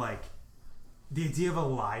idea of like... The idea of a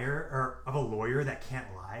liar or of a lawyer that can't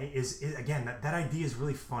lie is again, that idea is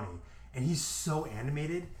really funny. And he's so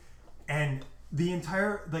animated. And the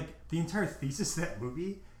entire thesis of that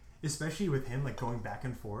movie, especially with him like going back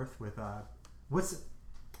and forth with...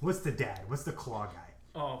 What's the dad? What's the claw guy?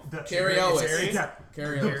 Oh, Carrie Owens.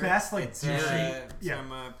 The best like It's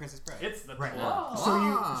from Princess Bride. it's the right. claw.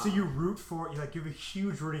 So you root for you have a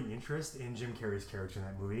huge rooting interest in Jim Carrey's character in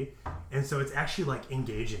that movie, and so it's actually like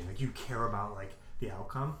engaging. Like you care about like the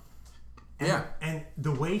outcome. And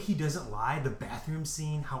the way he doesn't lie, the bathroom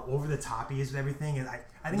scene, how over the top he is with everything, and I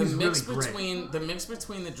think the it's mix really great. The mix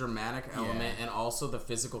between the dramatic element and also the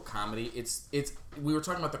physical comedy. It's we were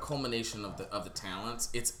talking about the culmination of the talents.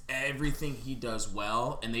 It's everything he does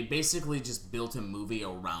well, and they basically just built a movie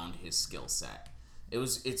around his skill set.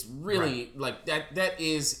 It's really like that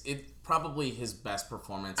is it probably his best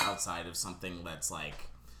performance outside of something that's like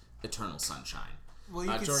Eternal Sunshine. Well, you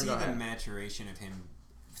can Jordan, see go the ahead. maturation of him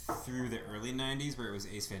through the early 90s where it was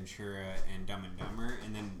Ace Ventura and Dumb and Dumber,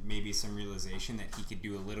 and then maybe some realization that he could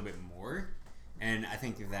do a little bit more, and I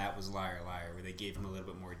think that was Liar Liar where they gave him a little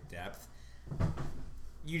bit more depth.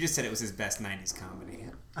 You just said it was his best 90s comedy.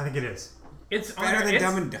 I think it is. It's better than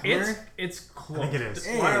Dumb and Dumber? It's close. I think it is.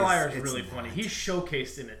 Liar Liar is It's really not. funny. He's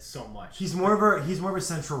showcased in it so much. He's more of a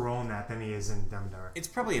central role in that than he is in Dumb and Dumber. It's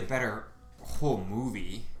probably a better whole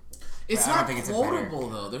movie. It's I don't not think it's a quotable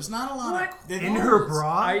though. There's not a lot of In Her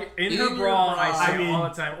Bra. In her bra, I say I mean, all the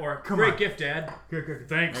time. Or come great on. gift, Dad. Good.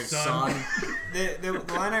 Thanks, son. The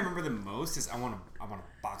line I remember the most is I want to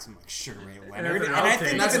box him like Sugar Ray And Leonard, that's and an I outtake.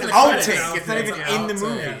 think That's that's an an outtake. outtake. It's not even That's in the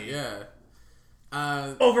outtake, movie. Yeah.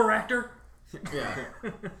 Overactor. Yeah.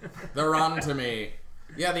 They're on to me.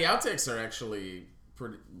 Yeah, the outtakes are actually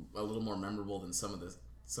a little more memorable than some of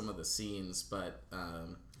the scenes, but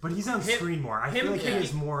But he's on screen more. I feel like he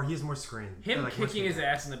has more screen. Him Like, kicking his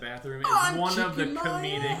ass in the bathroom is I'm one of the kicking my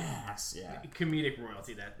comedic ass. Yeah. comedic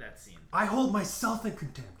royalty that scene. I hold myself in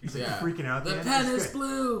contempt. He's like freaking out. The man. pen It's is good.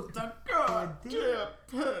 blue. The goddamn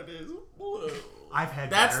pen is blue. I've had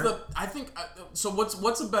That's better. I think. So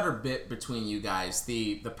what's a better bit between you guys?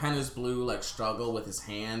 The pen is blue like struggle with his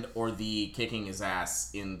hand, or the kicking his ass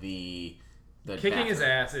in the Kicking his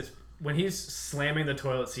bathroom? ass is when he's slamming the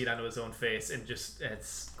toilet seat onto his own face and just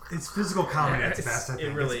It's physical comedy at its It's- best. I it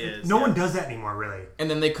think. really is, No yeah. one does that anymore, really. And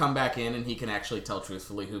then they come back in, and he can actually tell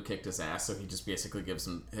truthfully who kicked his ass. So he just basically gives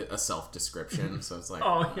him a self description. So it's like,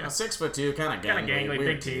 Oh, yeah. 6'2", kind of gangly,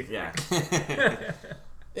 weird big teeth. Yeah.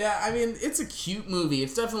 Yeah, I mean, it's a cute movie.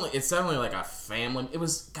 It's definitely like a family. It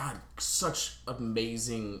was such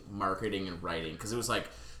amazing marketing and writing because it was like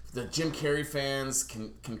the Jim Carrey fans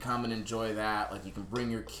can come and enjoy that. Like you can bring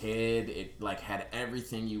your kid. It like had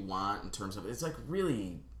everything you want in terms of it's like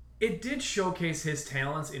really. It did showcase his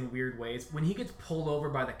talents in weird ways. When he gets pulled over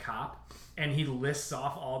by the cop and he lists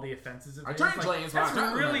off all the offenses of turn things, lanes, that's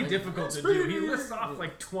turn really lanes. difficult to do. He lists off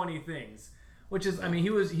like 20 things, which is, I mean,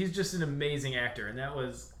 he's just an amazing actor, and that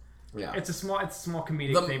was, Yeah. it's a small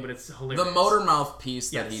comedic thing, but it's hilarious. The motor mouth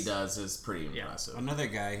piece that Yes. he does is pretty impressive. Another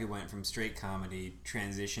guy who went from straight comedy,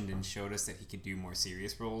 transitioned and showed us that he could do more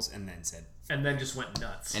serious roles, and then said, and then just went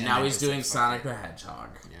nuts. And now then he's just doing said, Sonic "Fuck the Hedgehog.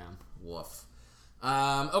 yeah. Woof.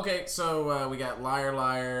 Okay, so we got Liar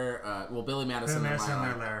Liar. Billy Madison and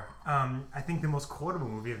Liar Liar. I think the most quotable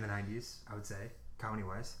movie of the 90s, I would say,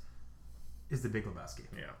 comedy-wise, is The Big Lebowski.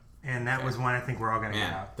 Yeah. And that was one I think we're all going to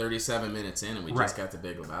get Man, out. 37 minutes in, and we just got the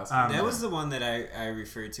Big Lebowski. That was the one that I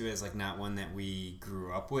referred to as like not one that we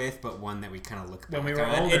grew up with, but one that we kind of look back When we were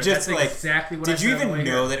on. older, It just that's like exactly what I did you said even when we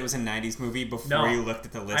know were- that it was a '90s movie before No. you looked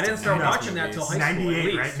at the list? I didn't of start 90s watching that movies? till high school. 98, at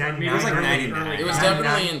least, right? or 99. maybe It was like early 99. It was 99.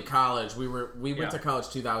 definitely in college. We Yeah. went to college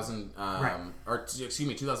 2000, Right. or excuse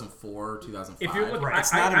me, 2004, 2005. If you look, Right.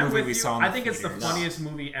 It's not a I'm movie with we you. saw in I the think it's the theaters. funniest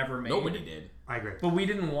movie ever made. Nobody did. I agree. But we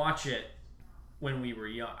didn't watch it when we were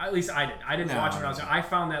young. At least I didn't. I didn't No, watch it when I was no. young. I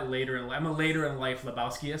found that later in life. I'm a later in life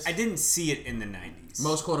Lebowskiist. I didn't see it in the '90s.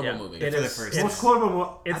 Most quotable Yeah. movie. It For the is. first It's- Most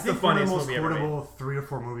quotable. it's I think the funniest one of movie the ever most quotable 3 to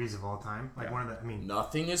 4 movies of all time. Like one of the. I mean,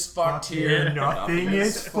 Nothing is fucked fuck here. here, nothing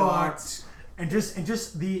is fucked. And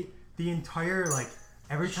just the entire like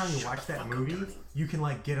every time you watch that movie, you can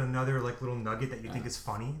like get another like little nugget that you think is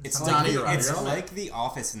funny. It's Something like, Donnie Darko. it's like The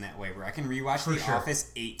Office in that way, where I can rewatch For The sure.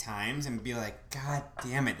 Office 8 times and be like, God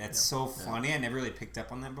damn it, that's so funny. I never really picked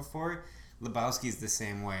up on that before. Lebowski's the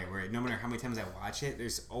same way, where no matter how many times I watch it,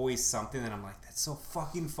 there's always something that I'm like, that's so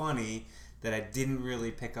fucking funny that I didn't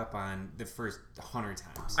really pick up on the first 100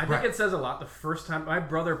 times. I think it says a lot. The first time my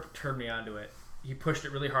brother turned me onto it, he pushed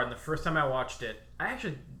it really hard. And the first time I watched it, I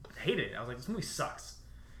actually hated it. I was like, this movie sucks.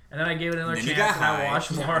 And then I gave it another chance and I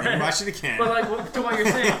watched more. And then watch it again. But like to what you're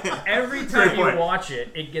saying, every time you watch it,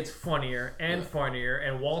 it gets funnier and funnier.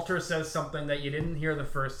 And Walter says something that you didn't hear the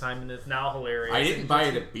first time, and it's now hilarious. I didn't buy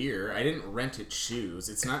it a beer. I didn't rent it shoes.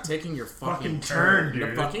 It's not taking your fucking turn,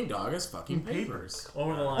 dude. The fucking dog has fucking papers.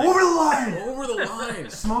 Over the line. Over the line! Over the line.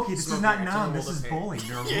 Smokey, this is not nom. This is bowling.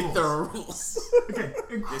 There are rules. There are rules. Okay,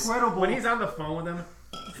 incredible. When he's on the phone with him,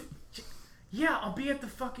 yeah, I'll be at the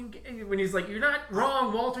fucking. When he's like, "You're not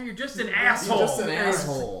wrong, Walter. You're just an asshole." You're just an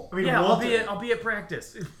asshole. I mean, Yeah, Walter, I'll be at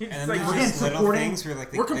practice. It's And like, then there's just little things where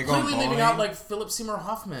like We're they go completely leaving bowling. out like Philip Seymour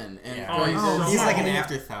Hoffman and He's yeah. like an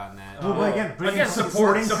afterthought in that. Well, again,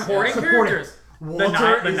 supporting characters.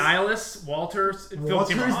 Walter The nihilist, Walter is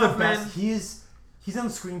the best. He's on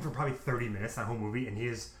screen for probably 30 minutes that whole movie, and he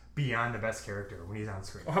is beyond the best character when he's on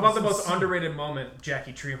screen. How about the most underrated moment,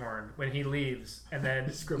 Jackie Treehorn, when he leaves and then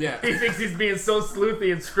he thinks he's being so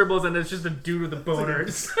sleuthy and scribbles, and it's just a dude with a boner.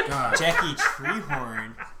 God. Jackie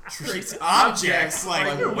Treehorn treats objects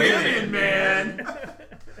like women, man.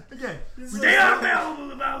 Again, Stay out of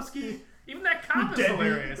Lebowski. Even that cop is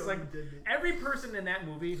hilarious. Like every person in that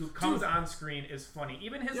movie who comes on screen is funny.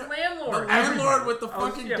 Even his landlord. The landlord with the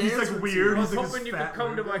fucking yeah, he's dance like weird. I was He's like hoping this you could fat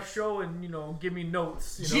come to weird. my show and give me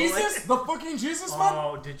notes. Jesus, the fucking Jesus one.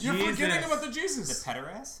 Oh, did You're Jesus. forgetting about the Jesus. The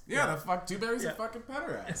pederast? Yeah, the fuck. Dewberry's a fucking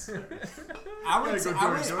pederast.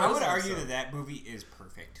 I would argue that movie is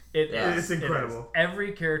perfect. It's incredible. It is.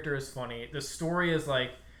 Every character is funny. The story is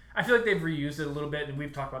like, I feel like they've reused it a little bit, and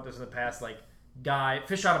we've talked about this in the past. Like, guy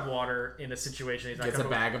fish out of water in a situation he's not Gets a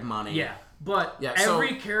bag of money. Yeah, but Yeah,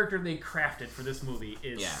 every character they crafted for this movie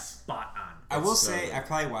is spot on. I will say, I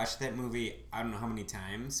probably watched that movie I don't know how many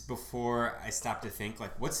times before I stopped to think,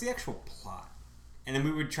 like, what's the actual plot? And then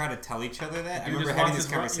we would try to tell each other that. I remember having these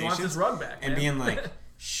conversations he wants his rug back, and man. being like,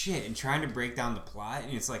 shit, and trying to break down the plot,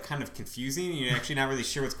 and it's like kind of confusing, and you're actually not really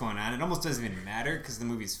sure what's going on. It almost doesn't even matter because the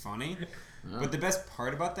movie's funny. But the best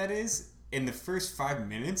part about that is, in the first 5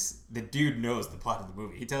 minutes, the dude knows the plot of the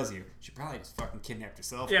movie. He tells you, she probably just fucking kidnapped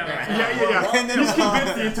herself. Yeah. And then He's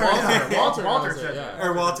convinced the entire time. Walter says it.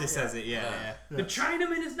 Or Walter says it, yeah. The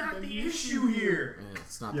Chinaman is not the issue here. Yeah,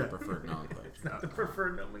 it's not the preferred nomenclature. It's not the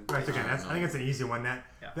preferred nomenclature. Right, again, I think it's an easy one. That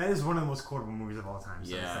is one of the most quotable movies of all time.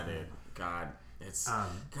 So Yeah, dude. God. It's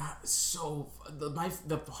so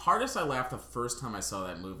the hardest I laughed the first time I saw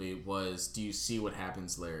that movie was, do you see what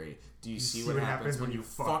happens, Larry? Do you see what happens when you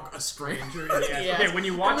fuck a stranger? Okay, when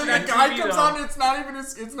you watch and it then on the guy TV, comes though, on,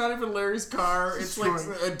 it's not even Larry's car. It's like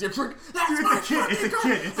a different. That's my fucking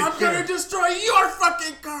car. I'm gonna destroy your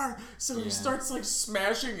fucking car. So he starts like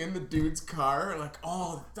smashing in the dude's car. Like,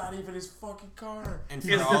 oh, not even his fucking car. And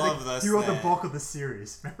for all of us, he wrote the bulk of the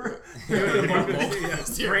series. Remember?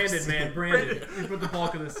 Branded, man, branded. He put the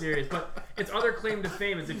bulk of the series, but its other claim to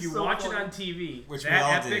fame is if you watch it on TV, which that we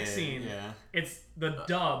all epic did, scene, yeah. it's the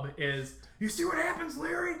dub is. You see what happens,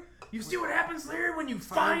 Larry? You see what happens, Larry, when you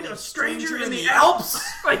find a stranger in the Alps?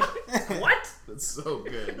 Like, what? That's so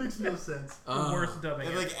good. Makes no sense. The worst dubbing.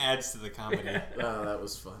 It like adds to the comedy. Oh, that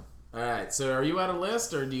was fun. All right, so are you out of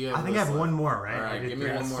list, or do you have I think I have one more, right? All right, give me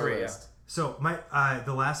one more three, list. So my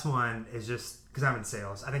the last one is just because I'm in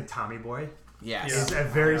sales. I think Tommy Boy Yes. is a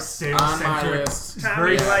very sales On my centric. list.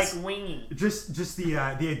 Tommy Yes. like wingy. Just the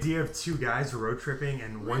idea of two guys road tripping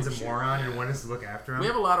and one's a moron and one is to look after him. We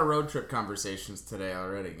have a lot of road trip conversations today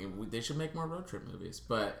already. They should make more road trip movies,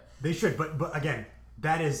 but They should, but again,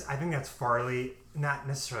 that is I think that's Farley, not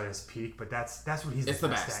necessarily his peak, but that's what he's It's the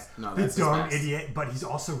the best best. at. No, the that's his dumb best. idiot, but he's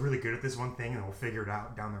also really good at this one thing, and we'll figure it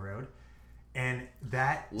out down the road. And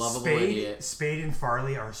that Lovable idiot. Spade and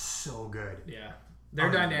Farley are so good. Yeah. Their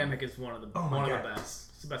dynamic is one of the my God. best.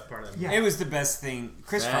 It's the best part of it. Yeah. It was the best thing.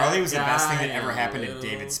 Chris That Farley was the best thing that guy ever in happened to Little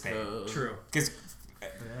David Spade. Coat. True. Because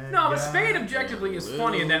No, but Spade objectively is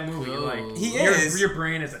funny in that movie. Like He your, is. Your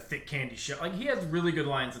brain is a thick candy shell. Like he has really good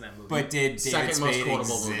lines in that movie. but did David Second most Spade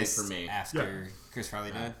quotable movie exist for me. after Chris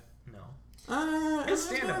Farley died? no, His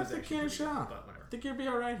stand-up is thick actually candy pretty shell. good, but whatever. I think you'll be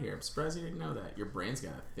all right here. I'm surprised you didn't know that. Your brain's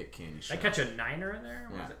got a thick candy shell. I catch a niner in there.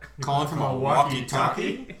 What Yeah. was it? Calling from a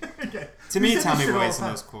Walkie-talkie. walkie-talkie? To me, said this Tommy shit all Boy the is the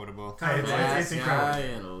time. most quotable. It's incredible. guy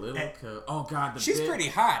in a little coat. Oh God, She's bit. pretty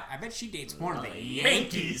hot. I bet she dates one of the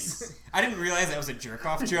Yankees. I didn't realize that was a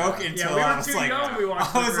jerk-off joke until we were I was too like, young. We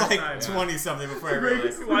watched I the was first like time. 20-something before I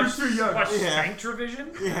realized. Watch, too young. watch Yeah.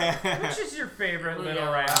 Spectravision. Yeah. Which is your favorite little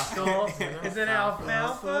Yeah. rascal? Is it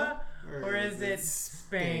Alfalfa or is it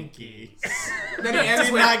Spanky? Then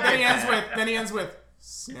he ends with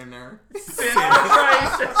sinner. Sinner,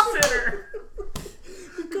 right? Sinner.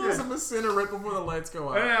 He goes in the center right before the lights go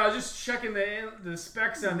out. I was just checking the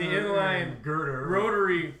specs on the inline girder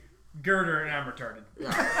rotary girder, and I'm retarded.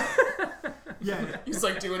 Yeah, he's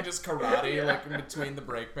like doing just karate like in between the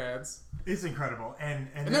brake pads. It's incredible, and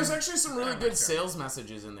there's actually some really good sales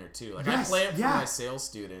messages in there too. Like I play it for my sales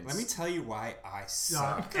students. Let me tell you why I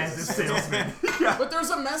suck as a salesman. But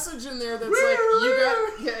there's a message in there that's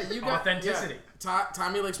you got authenticity.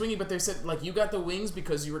 Tommy likes winging, but they said like you got the wings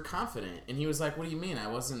because you were confident, and he was like, "What do you mean? I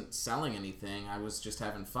wasn't selling anything. I was just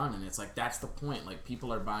having fun." And it's like that's the point. Like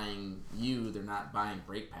people are buying you, they're not buying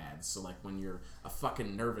brake pads. So like when you're a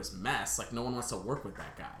fucking nervous mess, like no one wants to work with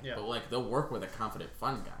that guy. Yeah. But like they'll work with a confident,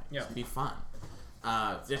 fun guy. Yeah. Just be fun.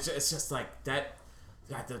 It's just like that.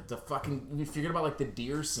 The fucking you figured about like the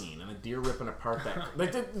deer scene and the deer ripping apart that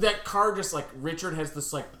like that car. Just like Richard has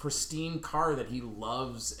this like pristine car that he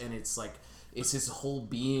loves, and it's like. It's his whole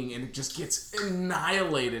being, and it just gets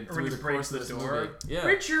annihilated through the course of this movie. Yeah.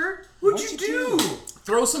 Richard, what'd you do?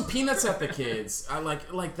 Throw some peanuts at the kids. I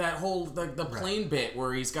like that whole the plane bit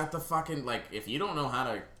where he's got the fucking like if you don't know how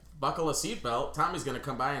to buckle a seatbelt, Tommy's gonna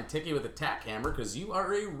come by and tick you with a tack hammer because you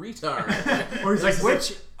are a retard. Or he's like,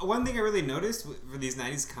 which one thing I really noticed for these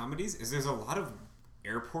 90s comedies is there's a lot of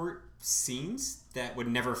airport scenes that would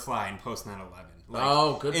never fly in post 9/11.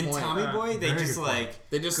 Like, good point. In Tommy Boy, they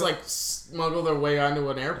just smuggle their way onto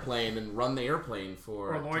an airplane and run the airplane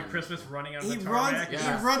for. Or Lloyd Christmas running on the He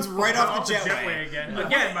tarmac. runs right off the jetway again.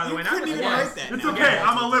 Again, by the way, not even write that. It's okay.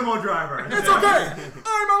 I'm a limo driver. It's okay.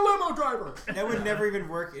 I'm a limo driver. That would never even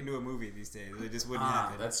work into a movie these days. It just wouldn't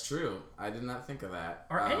happen. That's true. I did not think of that.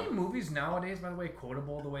 Are any movies nowadays, by the way,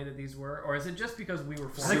 quotable the way that these were, or is it just because we were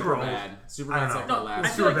formed? Superbad. Superbad's like the I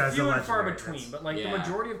last. feel like Superbad's few the and far legendary. between, but like the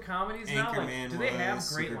majority of comedies now, like, do they have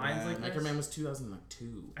great lines like this? Anchorman was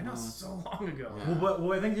 2002. I know, so long ago. Yeah.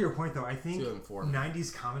 Well, I think to your point though, I think 2004.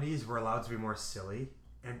 90s comedies were allowed to be more silly,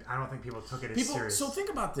 and I don't think people took it as serious. So think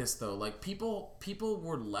about this though, like people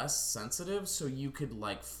were less sensitive, so you could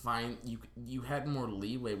like find you had more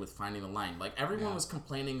leeway with finding the line. Like everyone was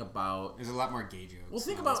complaining about. There's a lot more gay jokes. Well,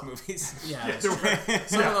 think in about those movies. Yeah,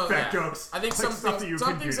 fat jokes. I think like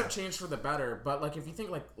some things have changed for the better, but like if you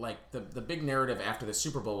think like the big narrative after the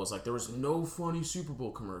Super Bowl was like there was no funny Super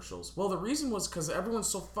Bowl commercials. Well, the reason was because everyone's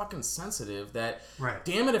so fucking sensitive that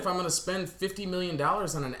damn it, if I'm gonna spend $50 million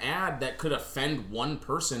on an ad that could offend one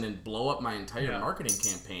person and blow up my entire marketing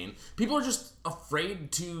campaign, people are just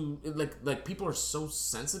afraid to like people are so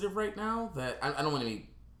sensitive right now that I don't want to be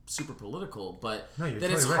super political, but that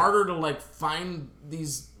it's harder to like find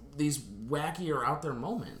these wacky or out there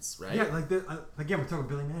moments, right? Yeah, like again, we're talking about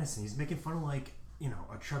Billy Madison. He's making fun of like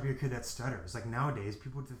a chubbier kid that stutters. Like nowadays,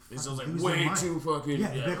 people it's like way too fucking.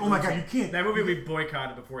 Yeah, like, oh my god, you can't. That movie we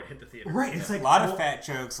boycotted before it hit the theater. Right, it's like a lot of fat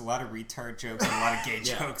jokes, a lot of retard jokes, and a lot of gay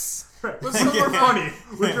jokes. Right. Which are funny.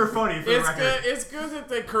 Which are funny. For it's the record. good. It's good that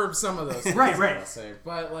they curb some of those. Things, right. Say.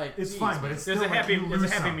 But like, it's fine. But it's there's still a happy. Like there's a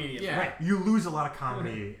happy medium. Yeah. Right. You lose a lot of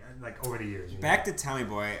comedy like over the years. Back to Tommy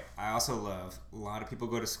Boy, I also love a lot of people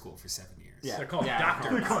go to school for 7 years. Yeah, they're called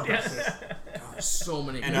doctors. God, so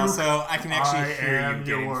many. And also, I can actually hear you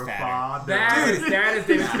getting fatter. That is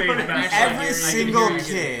David Spade's best. Every single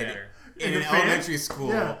kid in an fan? elementary school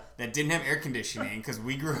that didn't have air conditioning, because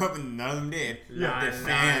we grew up and none of them did, did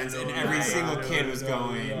fans, and every single kid was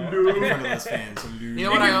going in front of those fans. You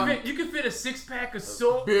know what? You could fit a 6-pack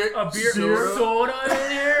of beer soda in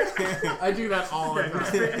there. I do that all the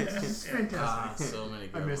time. It's fantastic. So many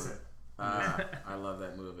good I miss ones. it. I love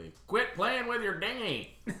that movie. Quit playing with your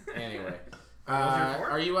dinghy. Anyway,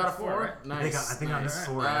 are you out of 4? Nice. I think I'm at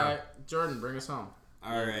 4. Jordan, bring us home.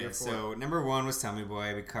 Alright, so number 1 was Tommy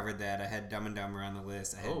Boy. We covered that. I had Dumb and Dumber on the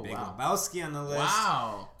list. I had Big Lebowski on the list.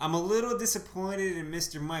 Wow. I'm a little disappointed in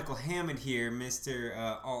Mr. Michael Hammond here, Mr.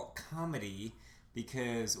 Alt Comedy,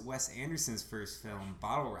 because Wes Anderson's first film,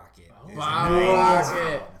 Bottle Rocket. Bottle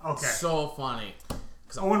Rocket. Okay. So funny.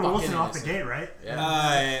 Owen Wilson off the gate, right?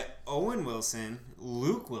 Yeah. Owen Wilson,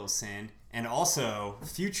 Luke Wilson, and also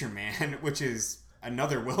Future Man, which is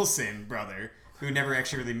another Wilson brother who never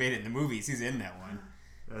actually really made it in the movies. He's in that one.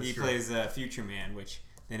 He plays Future Man, which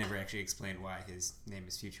they never actually explained why his name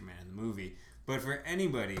is Future Man in the movie. But for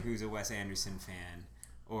anybody who's a Wes Anderson fan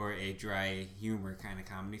or a dry humor kind of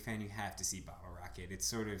comedy fan, you have to see Bottle Rocket. It's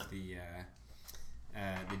sort of the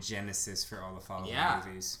genesis for all the following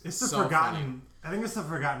movies. It's the forgotten. Funny. I think it's the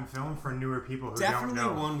forgotten film for newer people who definitely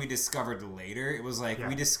don't know. One we discovered later. It was like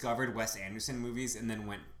we discovered Wes Anderson movies and then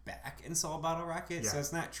went back and saw Bottle Rocket. So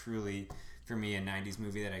it's not truly for me a 90s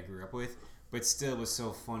movie that I grew up with, but still was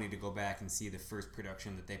so funny to go back and see the first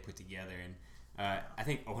production that they put together. And I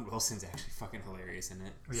think Owen Wilson's actually fucking hilarious in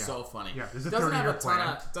it. So funny. Yeah, there's a doesn't have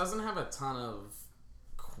a ton of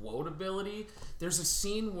quotability. There's a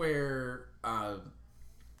scene where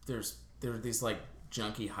there are these like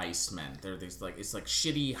junkie heist men. They're these like it's like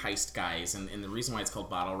shitty heist guys, and the reason why it's called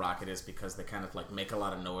Bottle Rocket is because they kind of like make a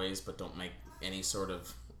lot of noise but don't make any sort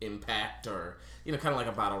of impact, or kind of like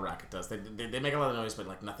a bottle rocket does. They make a lot of noise but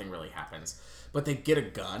like nothing really happens. But they get a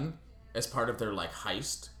gun as part of their like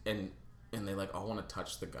heist, and they like all want to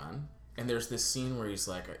touch the gun. And there's this scene where he's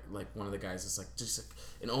like one of the guys is like just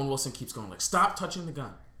and Owen Wilson keeps going like, stop touching the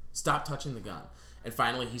gun, stop touching the gun. And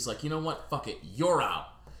finally he's like, you know what, fuck it, you're out,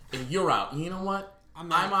 and you're out. And you know what,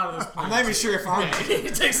 I'm out of this plan. I'm not even sure if I'm. He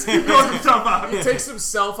takes himself out. He takes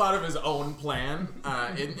himself out of his own plan,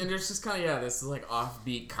 and there's just kind of this like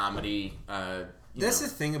offbeat comedy. That's the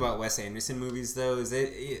thing about Wes Anderson movies, though, is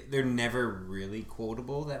they're never really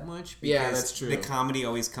quotable that much. Yeah, that's true. The comedy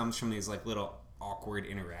always comes from these like little awkward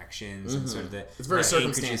interactions and sort of it's very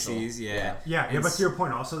circumstantial. Yeah. But to your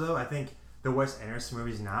point, also though, I think the Wes Anderson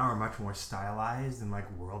movies now are much more stylized and like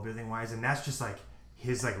world building wise, and that's just like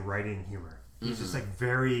his like writing humor. He's just like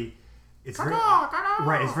very, it's very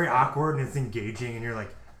right. It's very awkward and it's engaging, and you're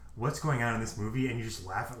like, what's going on in this movie? And you just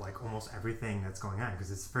laugh at like almost everything that's going on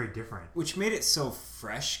because it's very different. Which made it so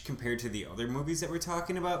fresh compared to the other movies that we're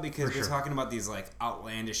talking about, because we're talking about these like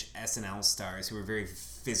outlandish SNL stars who were very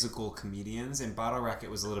physical comedians, and Bottle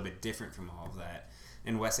Rocket was a little bit different from all of that.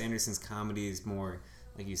 And Wes Anderson's comedy is more,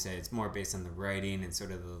 like you said, it's more based on the writing and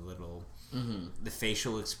sort of the little. The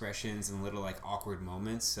facial expressions and little like awkward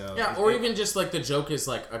moments. So even just like the joke is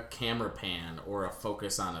like a camera pan or a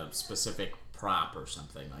focus on a specific prop or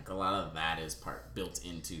something. Like a lot of that is built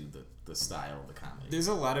into the style of the comedy. There's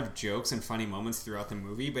a lot of jokes and funny moments throughout the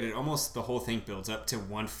movie, but the whole thing builds up to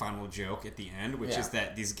one final joke at the end, which is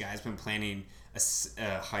that these guys been planning a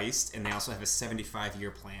heist, and they also have a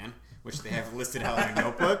 75-year plan, which they have listed out in a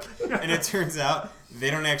notebook. And it turns out they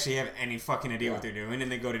don't actually have any fucking idea what they're doing,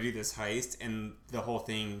 and they go to do this heist, and the whole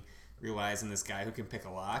thing relies on this guy who can pick a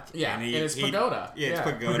lock. Yeah, and it's Pagoda. Yeah, it's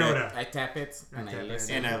Pagoda. I tap it, and I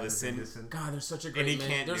listen. And I listen. God, there's such a great... And he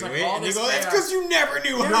can't do like it. All and this they go, it's because you never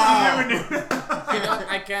knew how.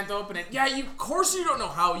 I can't open it. Yeah, of course you don't know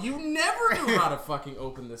how. You never knew how to fucking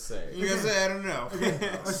open the safe. Because I don't know.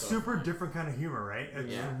 A super different kind of humor, right?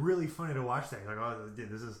 It's really funny to watch that. Like, oh, dude,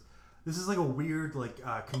 this is like a weird, like,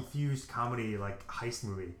 confused comedy, like, heist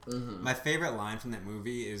movie. Mm-hmm. My favorite line from that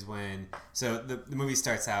movie is when... So, the movie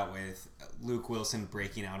starts out with Luke Wilson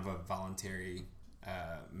breaking out of a voluntary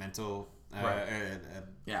mental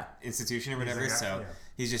institution or whatever.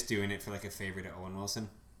 He's just doing it for, like, a favor to Owen Wilson.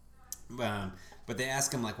 But they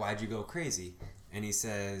ask him, like, why'd you go crazy? And he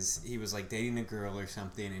says he was, like, dating a girl or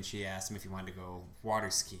something, and she asked him if he wanted to go water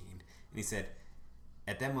skiing. And he said,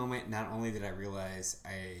 at that moment, not only did I realize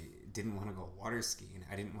I didn't want to go water skiing,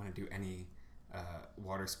 I didn't want to do any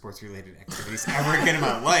water sports related activities ever again in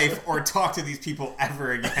my life, or talk to these people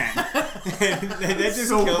ever again. that just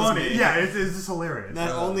so kills funny. me. Yeah, it's just hilarious.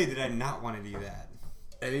 Not only did I not want to do that,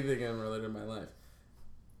 anything ever related in my life.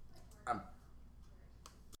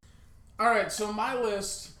 All right, so my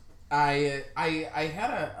list, I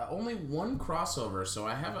had only one crossover, so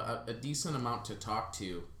I have a decent amount to talk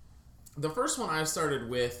to. The first one I started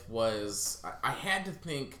with was, I had to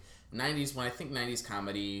think 90s. When I think 90s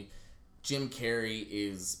comedy, Jim Carrey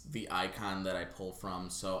is the icon that I pull from.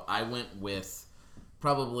 So I went with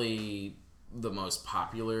probably the most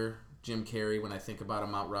popular Jim Carrey when I think about a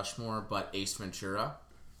Mount Rushmore, but Ace Ventura,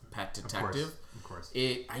 Pet Detective. Of course.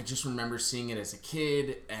 I just remember seeing it as a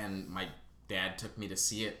kid, and my dad took me to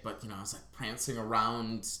see it, but I was like prancing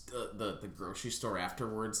around the grocery store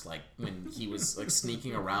afterwards, like when he was like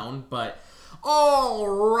sneaking around. But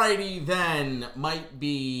alrighty then, might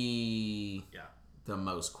be the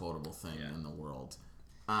most quotable thing in the world.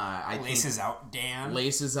 Laces out, Dan.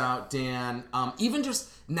 Laces out, Dan. Even just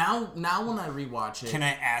now when I rewatch it, can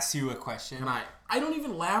I ask you a question? I don't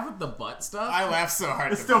even laugh at the butt stuff. I laugh so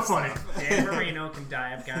hard. It's still funny. Dan Marino can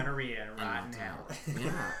die of gonorrhea and rot in hell.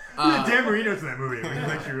 Yeah. Dan Marino's in that movie, which is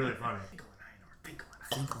actually really funny.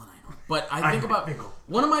 Finkel and I. But I think about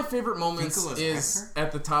one of my favorite moments is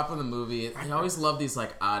at the top of the movie. I always love these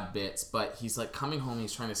like odd bits, but he's like coming home.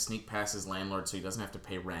 He's trying to sneak past his landlord so he doesn't have to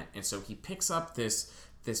pay rent, and so he picks up this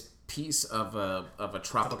piece of a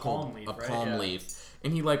tropical palm leaf.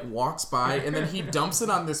 And he like walks by, and then he dumps it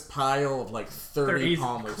on this pile of like 30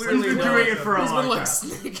 palm leaves. He's been doing it for a long time. He's been like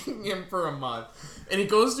sneaking in for a month. And he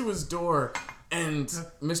goes to his door, and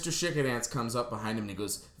Mr. Shikadance comes up behind him, and he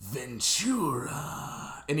goes, Ventura.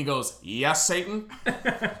 And he goes, yes, Satan?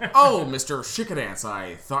 Oh, Mr. Shikadance,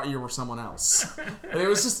 I thought you were someone else. And it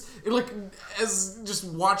was just, as just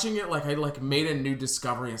watching it, I made a new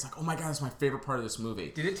discovery. It's like, oh my God, it's my favorite part of this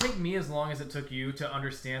movie. Did it take me as long as it took you to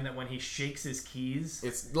understand that when he shakes his keys,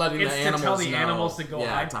 it's letting the to animals tell the know, animals to go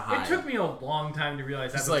hide? to hide? It took me a long time to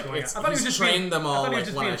realize that's what's going on. I thought he was just trained them all. I thought he was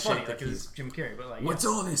just when being I funny, shake the like it was keys. Jim Carrey. But What's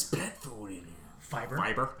all this pet food in here?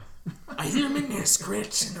 Fiber. I hear them in there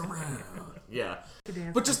scratching around. Yeah.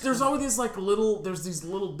 But just there's always these these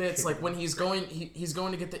little bits when he's going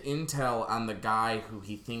to get the intel on the guy who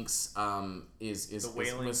he thinks is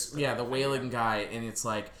the whaling guy, and it's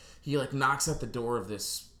he knocks at the door of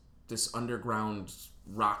this underground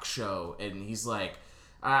rock show, and he's like,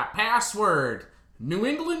 password New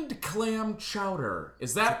England clam chowder.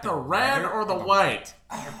 Is that the red or the white?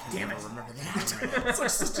 Oh, damn it! I remember that. It's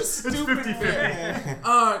such a stupid thing.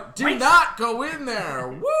 Do not go in there.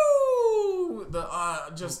 Woo!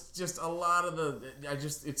 Just a lot of the.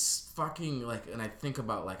 It's fucking and I think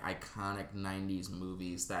about iconic '90s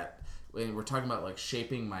movies that. When we're talking about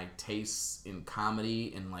shaping my tastes in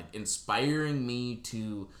comedy and inspiring me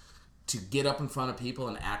to get up in front of people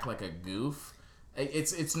and act like a goof.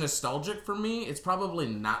 It's nostalgic for me. It's probably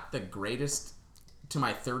not the greatest to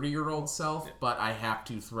my 30-year-old self, but I have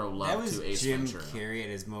to throw love to Ace Jim Ventura. Carrey at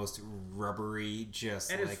his most rubbery,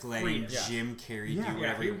 just and letting Jim Carrey do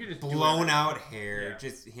whatever. Yeah, blown out hair,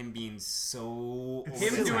 just him being so.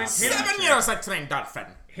 Him doing 7 years I trained dolphin.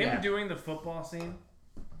 Him doing the football scene.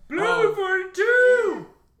 Blue 42.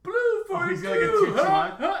 Blue 42. He's got a titch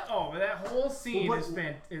on. Oh, that whole scene is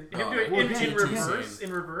fantastic. Him doing in reverse.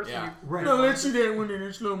 In reverse. Yeah. Right. No, let's see that one in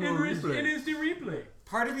a slow-mo replay. It is the replay.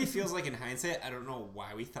 Part of me feels like in hindsight, I don't know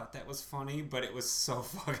why we thought that was funny, but it was so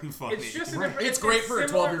fucking funny. It's just It's great for a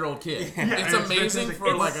 12-year-old kid. It's amazing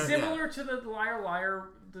for it's similar to the Liar Liar,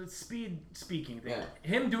 the speed speaking thing. Yeah.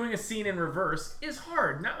 Him doing a scene in reverse is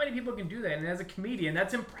hard. Not many people can do that, and as a comedian,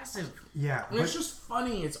 that's impressive. Yeah, And it's just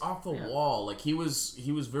funny. It's off the wall. He was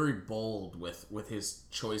very bold with his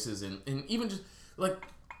choices, and even just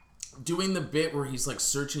doing the bit where he's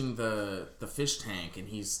searching the fish tank, and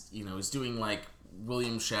he's he's doing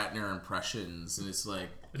William Shatner impressions, and it's I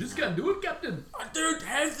just gotta do it, Captain. Dude,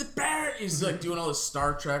 how's the bear? He's doing all this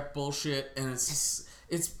Star Trek bullshit, and it's just,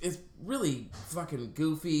 it's really fucking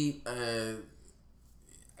goofy.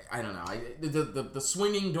 I don't know. The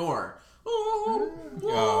swinging door. Oh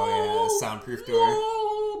yeah, the soundproof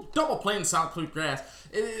door. Double plain soundproof glass.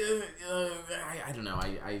 I don't know.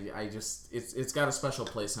 I just it's got a special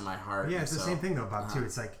place in my heart. Yeah, it's the same thing though, Bob. Too.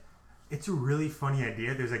 It's a really funny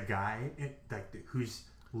idea. There's a guy who's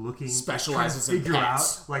looking specializes in figure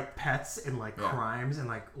pets. out pets and crimes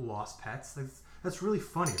and lost pets. That's really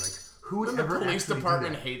funny. Who would the ever police actually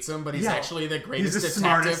department do that? hates him, but he's actually the greatest He's the detective.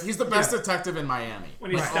 smartest. He's the best detective in Miami.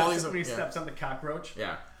 When he steps on the cockroach.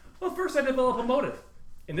 Yeah. Well, first I develop a motive.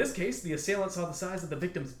 In this case, the assailant saw the size of the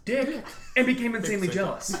victim's dick and became insanely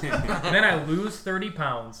jealous. Then I lose 30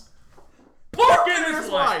 pounds. Pork in his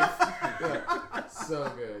life. Yeah.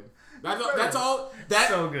 So good. That's all. That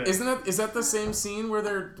so good. Isn't it? Is that the same scene where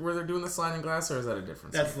they're doing the sliding glass, or is that a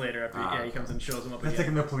different scene? That's later. After he comes and shows him up That's again.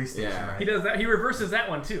 in the police station, Yeah. right? He does that. He reverses that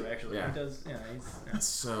one too. Actually, Yeah. he does. Yeah, It's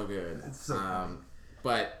so good. It's so funny.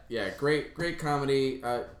 But yeah, great comedy.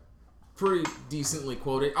 Pretty decently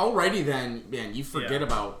quoted. Alrighty then, man. You forget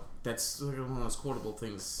about that's one of those quotable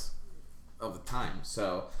things of the time.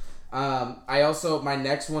 So, I also my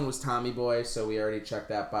next one was Tommy Boy, so we already checked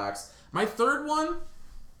that box. My third one,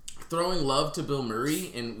 throwing love to Bill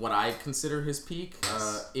Murray in what I consider his peak,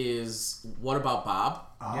 is What About Bob?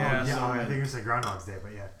 Oh, Yeah, so I good. think it was Groundhog's Day,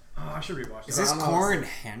 but yeah. Oh, I should rewatch Is that. this corn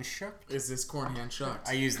hand shucked? Is this corn hand shucked?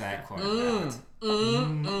 I use that quite a lot.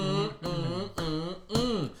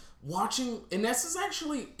 Watching, and this is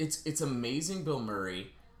actually it's amazing, Bill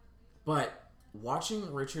Murray, but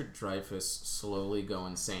watching Richard Dreyfuss slowly go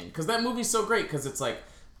insane, because that movie's so great, because it's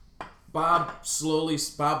Bob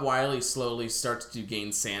Wiley slowly starts to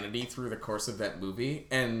gain sanity through the course of that movie,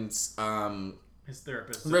 and His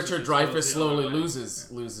therapist. Richard Dreyfuss slowly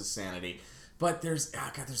loses sanity. But there's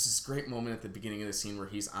this great moment at the beginning of the scene where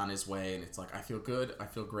he's on his way, and it's I feel good, I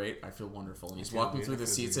feel great, I feel wonderful, and he's walking through the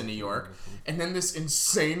seats in New York, and then this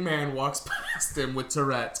insane man walks past him with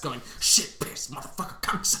Tourette's, going, "Shit, piss, motherfucker,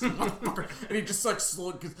 cocksucker, motherfucker," and he just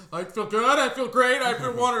slowly goes, "I feel good, I feel great, I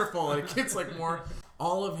feel wonderful," and it gets more,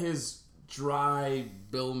 all of his dry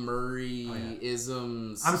Bill Murray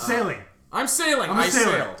isms. I'm sailing. I'm sailing. I'm a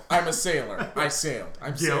sailor. Sailed. I'm a sailor. I sailed.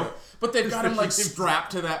 I'm sailing. But they've got him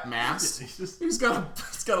strapped to that mast. He's got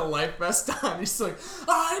a life vest on. He's like,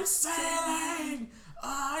 "I'm sailing.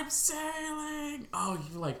 I'm sailing. Oh,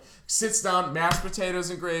 he like sits down, mashed potatoes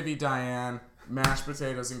and gravy, Diane. Mashed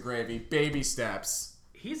potatoes and gravy, baby steps.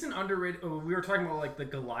 He's an underrated. Oh, we were talking about like the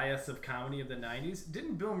Goliath of comedy of the '90s.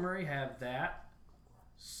 Didn't Bill Murray have that?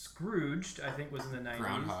 Scrooged, I think, was in the '90s,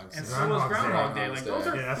 Groundhog and Day. so was Groundhog Day. Groundhog Like Day. those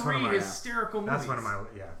are that's three one of my- hysterical movies. That's one of my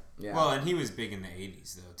Yeah. Well, and he was big in the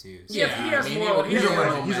 80s, though, too. So. Yeah, he has more. he's a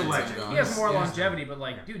legend. He's a momentum legend. going. He has more Yeah. longevity, but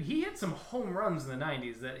like, dude, he hit some home runs in the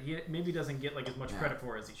 '90s that he maybe doesn't get like as much credit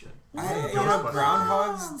for as he should.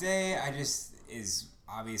 Groundhog's Day, is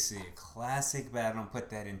obviously a classic, but I don't put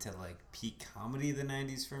that into like peak comedy of the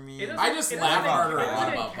 90s for me. I just laugh harder It at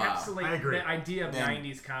doesn't Bob. encapsulate I agree. the idea of Then-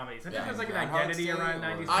 '90s comedies. I think there's like an Groundhog's identity Day around or-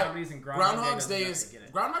 '90s comedies, and Groundhog's Day Day doesn't is get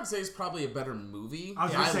it. Groundhog's Day is probably a better movie. I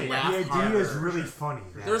was gonna say the laugh idea harder. is really funny.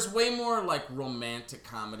 There's way more like romantic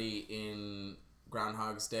comedy in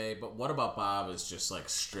Groundhog's Day, but What About Bob is just like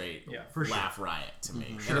straight for sure. laugh riot to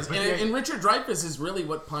me. Sure, And, but and Richard Dreyfuss is really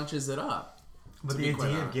what punches it up. But to the be quite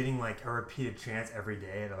idea of honest. getting like a repeated chance every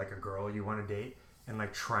day at like a girl you want to date and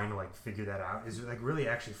like trying to like figure that out is like really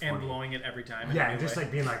actually funny. And blowing it every time. in Yeah, a new and just way.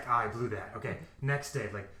 like being like, I blew that. Okay, next day,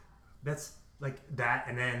 like that's like that,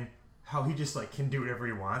 and then how he just like can do whatever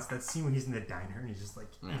he wants. That scene when he's in the diner and he's just like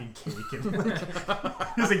eating cake and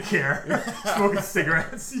like, doesn't care, smoking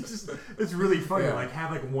cigarettes. It's really funny. Yeah. Like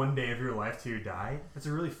have like one day of your life till you die. It's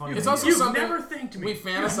a really funny. It's idea. also You've something never thanked me. we You've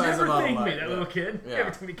fantasize never about a thanked lot, me, that yeah. little kid. Yeah.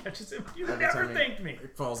 Every time he catches him, you Every never time thanked me.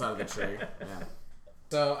 It falls out of the tree. Yeah.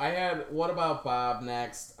 So I had What About Bob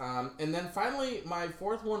next, and then finally my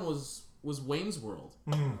fourth one was Wayne's World.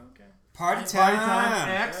 Okay. Party time!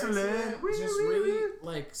 Excellent. Just really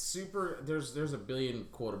like super. There's a billion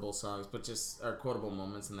quotable songs, but just or quotable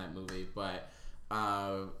moments in that movie. But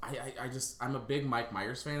I'm a big Mike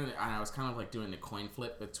Myers fan, and I was kind of like doing the coin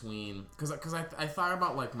flip between because I thought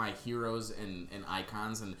about like my heroes and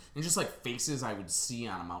icons and just like faces I would see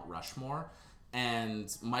on a Mount Rushmore,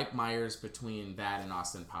 and Mike Myers between that and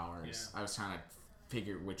Austin Powers. Yeah. I was trying to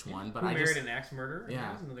figure which one, but Who I married just an axe murderer? Yeah.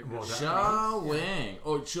 That was another good Well, one. Shaw Wing.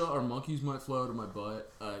 Oh, Shaw or monkeys might fly out of my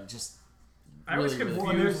butt. Just. I always really, really-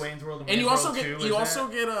 confuse Wayne's World and And Wayne's you also World get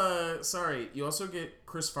 2. you also get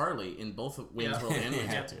Chris Farley in both of Wayne's Yeah. World and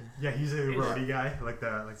Wayne's Yeah. World 2. Yeah, he's a roadie guy, like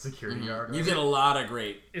the security guard. You get a lot of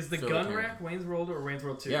great. Is the Philly gun characters. rack Wayne's World or Wayne's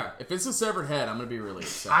World 2? Yeah, if it's a severed head, I'm gonna be really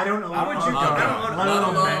upset. I don't know. How would you I'll go go. on Let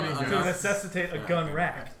alone to enough. necessitate a gun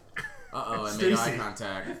rack? I made eye Stacy.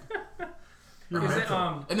 contact. You're Is it,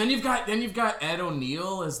 mental. And then you've got Ed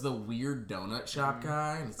O'Neill as the weird donut shop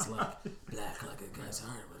guy, and it's like black like a guy's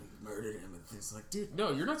heart when he murdered him. And it's like, dude,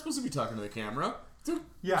 no, you're not supposed to be talking to the camera. Dude,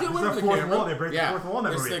 Yeah, get it's away the from the fourth camera. wall. They break Yeah. the fourth wall in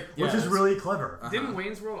that It's movie, the- which yeah, is it's- really clever. Didn't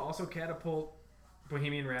Wayne's World also catapult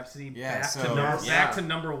Bohemian Rhapsody Yeah, back, so- to number, Yeah. back to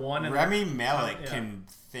number one? And Remy Malek yeah. can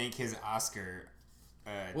thank his Oscar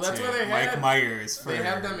Well, that's to why they Mike had- Myers for They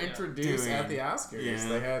had them introduced doing- at the Oscars. Yeah.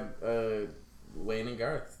 They had Wayne and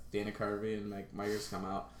Garth, Dana Carvey, and Mike Myers come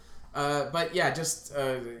out. But yeah, just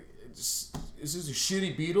is this a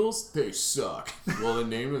shitty Beatles? They suck. Well, the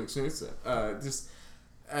name of the says that.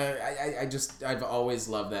 I've always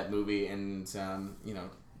loved that movie, and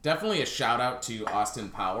definitely a shout out to Austin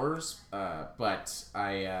Powers. But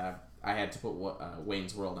I had to put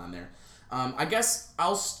Wayne's World on there. I guess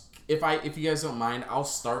if you guys don't mind, I'll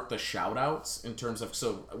start the shout outs in terms of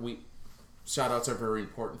shout outs are very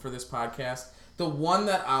important for this podcast. The one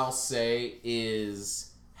that I'll say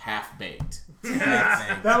is Half Baked.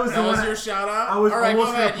 That was the That was one. your shout out? I was All right, go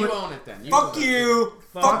almost gonna ahead. You put- own it then. Fuck own it. you!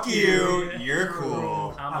 Fuck you! you. You're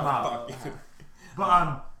cool. I'm I'm out. out.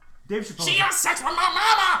 But Dave Chappelle. She has sex with my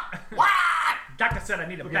mama! What? Doctor said I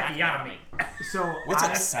need a backiotomy. So What's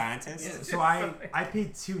a scientist? So I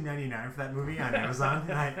paid $2.99 for that movie on Amazon,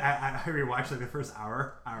 and I rewatched like the first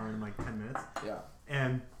hour and like 10 minutes. Yeah.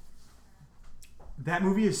 And that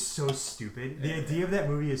movie is so stupid. The idea of that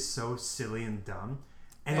movie is so silly and dumb.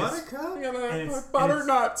 And it's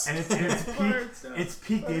Butternuts. And it's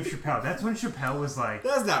peak Dave Chappelle. That's when Chappelle was like,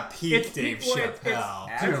 That's not peak It's Dave peak- well, Chappelle.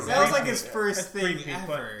 it's- that was like his first That's thing pretty peak,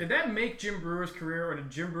 but ever. did that make Jim Brewer's career, or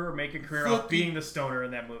did Jim Brewer make a career Fuck off being the stoner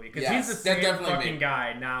in that movie? Because Yes, he's the that same definitely fucking made-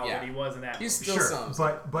 guy now Yeah. that he was in that He's movie. still sure,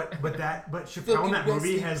 some. but Chappelle in that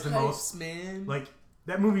movie has the most man. like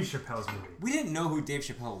that movie's Chappelle's movie. We didn't know who Dave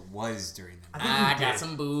Chappelle was during that. I got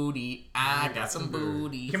some booty. I got some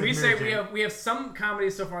booty. Can It's we like say Mary Jane. we have some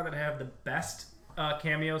comedies so far that have the best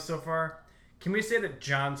cameos so far? Can we say that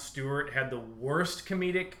Jon Stewart had the worst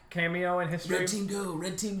comedic cameo in history? Red team go.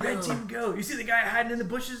 Red team go. Red team go. You see the guy hiding in the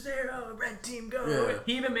bushes there? Oh, red team go. Yeah.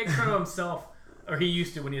 He even makes fun of himself, or he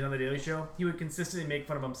used to when he was on The Daily Show. He would consistently make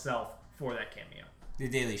fun of himself for that cameo. The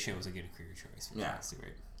Daily Show was a good career choice. Yeah.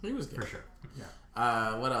 Stewart. He was good. For sure.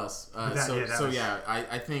 Yeah. What else? I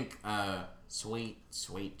think Sweet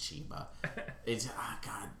Chiba. It's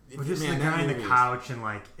God. But just man, the that guy on the movie is- couch and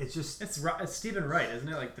like it's just It's Stephen Wright, isn't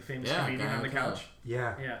it? Like the famous Yeah, comedian guy on the on the couch. couch.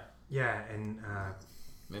 yeah. Yeah. And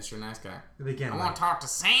Mr. Nice Guy. again, I like, want to talk to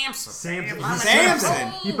Samson. Samson.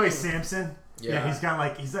 Samson! He plays Samson. Yeah. Yeah,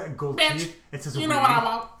 he's got gold Bitch, teeth. It says you know what I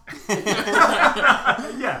want.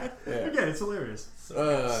 Yeah. Again, it's hilarious.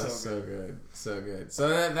 So good. So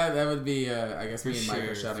that would be I guess me and Mike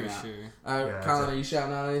are shouting out. Yeah, Colin, are you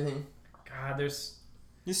shouting out anything? God, there's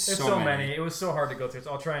There's so many. It was so hard to go through.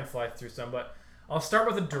 So I'll try and fly through some, but I'll start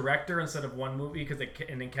with a director instead of one movie because it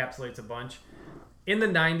encapsulates a bunch. In the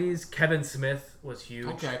 90s, Kevin Smith was huge.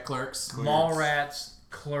 Okay, Clerks. Mallrats,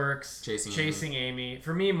 Clerks, Chasing Amy.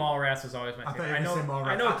 For me, Mallrats was always my I thought favorite. you were going to say Mallrats.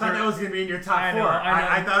 I know. I thought that was going to be in your top I know, four. I know.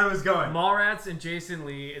 I thought it was going. Mallrats and Jason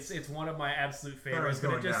Lee. It's one of my absolute favorites. But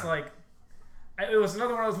it going just down. it was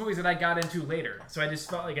another one of those movies that I got into later. So I just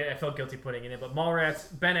felt like I felt guilty putting it in. But Mallrats,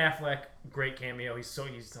 Ben Affleck, great cameo. He's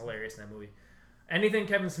hilarious in that movie. Anything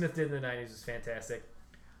Kevin Smith did in the 90s is fantastic.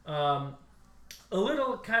 A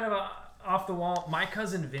little kind of off the wall, My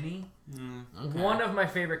Cousin Vinny. Okay. One of my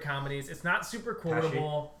favorite comedies. It's not super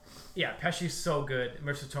quotable. Yeah, Pesci's so good.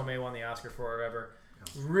 Marissa Tomei won the Oscar for it or whatever.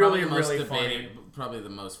 Really funny. Probably the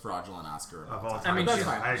most fraudulent Oscar Of all I time. mean, That's she's,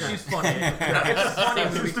 fine. she's funny. It's a funny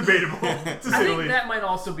It's movie. debatable. I think that might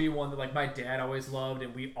also be one that like my dad always loved,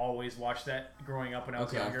 and we always watched that growing up when I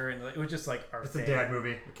was younger, and it was just like our It's a thing. dad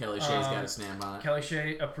movie. Kelly Shea's got a stamp on it. Kelly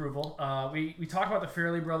Shea approval. We talked about the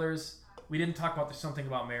Fairley Brothers. We didn't talk about the Something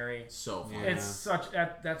About Mary. So funny. It's such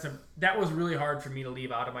that was really hard for me to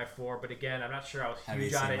leave out of my four, but again, I'm not sure I was Have you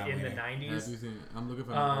huge on seen it About in the Mary? 90s. I'm looking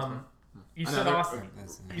for You said Another- Austin.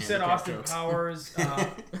 You said handicap Austin jokes. Powers.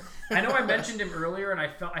 I know I mentioned him earlier, and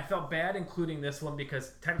I felt bad including this one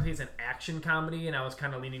because technically it's an action comedy, and I was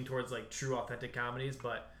kind of leaning towards like true authentic comedies.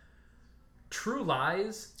 But True Lies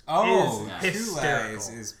is True hysterical. Lies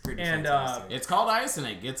is pretty And, fantastic. It's called Ice, and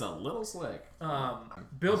it gets a little slick.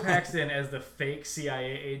 Bill Paxton as the fake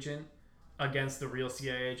CIA agent against the real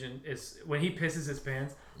CIA agent is when he pisses his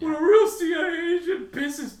pants. When a real CIA agent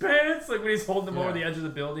pisses pants, like when he's holding them over the edge of the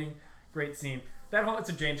building. Great scene. It's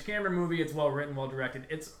a James Cameron movie. It's well written, well directed.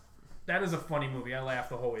 That is a funny movie. I laughed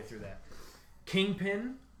the whole way through that.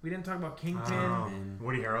 Kingpin. We didn't talk about Kingpin.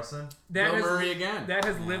 Woody Harrelson. Bill Murray again. That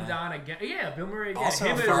has lived on again. Yeah, Bill Murray again. Also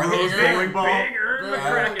Him and Farley his bowling ball. bigger Yeah.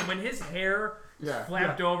 McCracken. When his hair is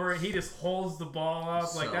flapped over, he just holds the ball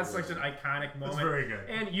up. Like So that's good. such an iconic moment. That's very good.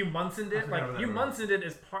 And you Munsoned I it. forgot Like about that you movie. Munsoned it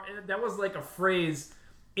as part. That was like a phrase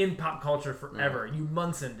in pop culture forever. You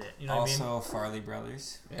Munsoned it. You know what I mean? Also, Farley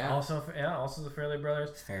Brothers. Yeah. Also the Fairley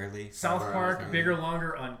Brothers. Fairly. South Farley Park, Brothers. Bigger,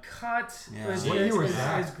 Longer, Uncut. Yeah. Was, What year was is,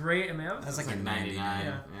 that? is great. I mean, That's like a 99. 99.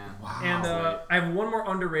 Yeah. Wow. and I have one more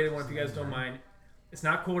underrated one if you guys don't mind. It's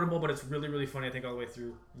not quotable, but it's really, really funny, I think, all the way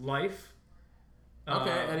through. Life.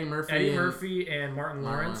 Okay, Eddie Murphy and Martin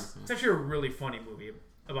Lawrence. It's actually a really funny movie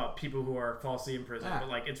about people who are falsely imprisoned, but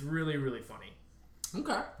like it's really, really funny.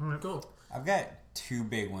 Okay. Cool. I've got two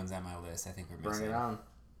big ones on my list. I think we're missing. Bring it on.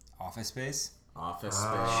 Office Space. Office Space.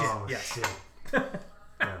 Oh, Shit, shit.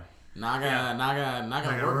 Yeah. Not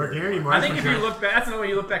gonna work work here here. anymore. I think if you look back, that's another way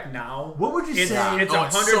you look back now. What would you It's say? it's Oh, 100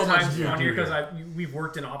 it's so much times easier to funnier do because we've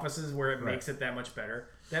worked in offices where it makes it that much better.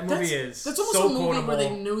 That movie is That's almost so a movie quotable. where they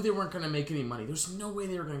knew they weren't going to make any money. There's no way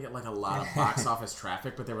they were going to get like a lot of box office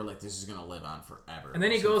traffic, but they were like, this is going to live on forever. And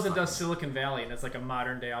then he So goes and fucking- does Silicon Valley, and it's like a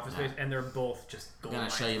modern day office space, and they're both just I'm gold. going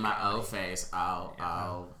to show you my O face.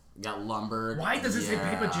 Oh. Got lumbered. Why does it say Yeah.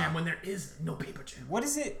 Paper Jam when there is no Paper Jam? What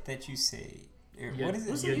is it that you say? Or Yeah, what is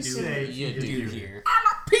it you you do. say? You do do. here. I'm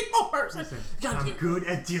a people person. I'm good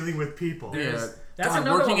at dealing with people. Yeah. That's God,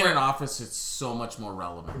 another working one in where- an office, it's so much more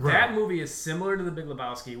relevant. That movie is similar to The Big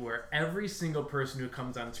Lebowski, where every single person who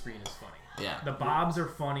comes on screen is funny. Yeah. The Bobs are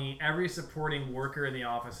funny. Every supporting worker in the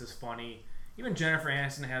office is funny. Even Jennifer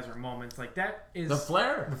Aniston has her moments. Like that is The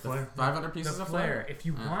flair. The flair. 500 pieces the of flair. flair. If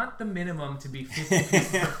you want the minimum to be 50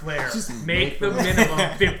 pieces of flair, Just make the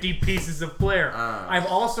minimum 50 pieces of flair. I've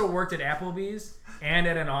also worked at Applebee's and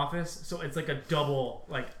at an office, so it's like a double.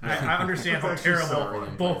 Like I understand how That's actually so terrible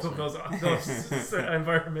funny. both of those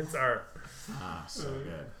environments are. So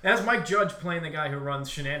good. That's Mike Judge playing the guy who runs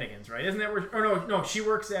Shenanigans, right? Isn't that where? Or no, she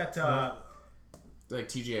works at. Like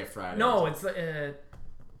TGI Fridays. No, it's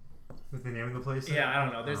With the name of the place? yeah, I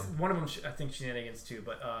don't know. There's one of them. I think Shenanigans too,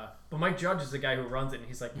 but Mike Judge is the guy who runs it, and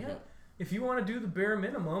he's like, yeah. If you want to do the bare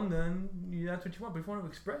minimum, then that's what you want. But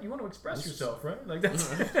if you want to express yourself, right? Like that's.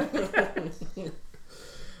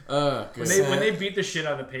 Good. When they beat the shit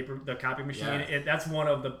out of the copy machine, that's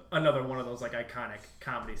another one of those like iconic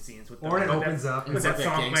comedy scenes with Or it opens up with that like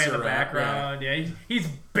song playing in the background. Yeah, he's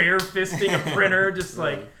bare fisting a printer, just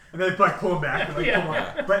like, and then like pull him back, and, like pull him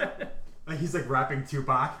up. But like he's like rapping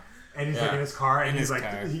Tupac. And he's like in his car, and he's like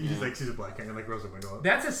sees a black guy and like rolls the window up.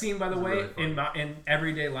 That's a scene, by the way, really in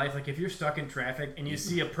everyday life. Like if you're stuck in traffic and you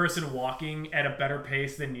see a person walking at a better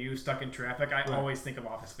pace than you stuck in traffic, I always think of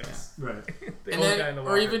Office Space. Right. And then,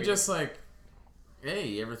 or even just like, hey,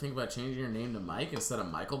 you ever think about changing your name to Mike instead of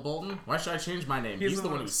Michael Bolton? Why should I change my name? He's the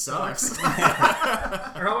one who sucks. Or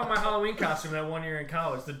how about my Halloween costume that one year in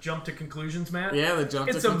college? The jump to conclusions mat. Yeah, the jump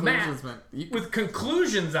to conclusions mat. With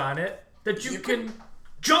conclusions on it that you can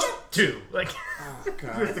jump to. Like, you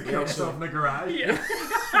have to kill yourself in the garage. Yeah.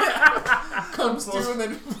 Comes through and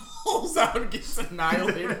then pulls out and gets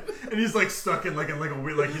annihilated. And he's like stuck in like a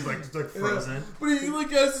weird, like he's like frozen. But he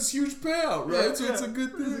like has this huge payout, right? So it's a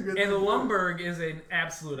good thing. And Lumberg is an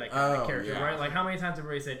absolute iconic character, right? Like how many times have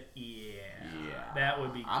everybody said, "Yeah, that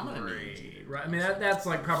would be great," right? I mean, that's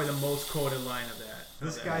like probably the most quoted line of that.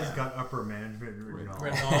 This guy's got upper management written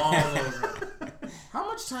all over. How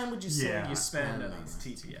much time would you say you spend on these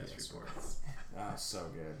TPS reports? Oh, so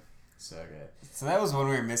good. So good. So that was one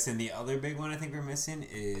we were missing. The other big one I think we're missing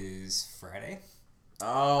is Friday.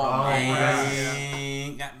 Oh,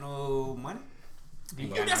 ain't got no money.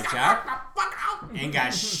 Ain't got no job. Ain't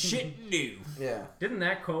got shit to do. Yeah. Didn't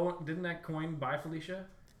that coin Bye Felicia?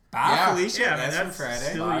 Bye Felicia. Yeah, that's from Friday.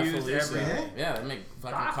 Still Bye, used Felicia. every day. Yeah, they make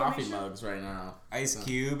fucking Bye, coffee Felicia? mugs right now. Ice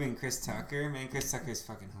Cube and Chris Tucker. Man, Chris Tucker's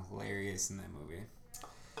fucking hilarious in that movie.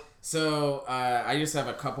 So, I just have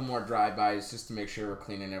a couple more drive-bys just to make sure we're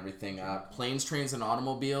cleaning everything up. Planes, Trains, and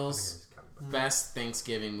Automobiles. Best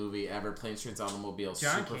Thanksgiving movie ever. Planes, Trains, Automobiles.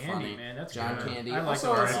 John Super Candy, funny. man. That's John good. Candy. I like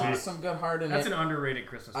also that. some good heart in That's it. an underrated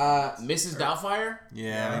Christmas movie. Mrs. Doubtfire?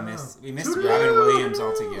 Yeah, we missed Robin Williams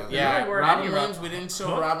altogether. Yeah, Really weren't Robin any Williams. Rob- We didn't show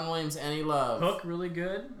Hook? Robin Williams any love. Hook, really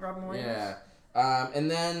good. Robin Williams. Yeah. And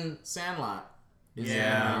then Sandlot. is in the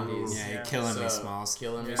 90s. Yeah, you're killing me, Smalls.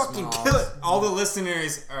 Killing me, Fucking Smalls. kill it. All the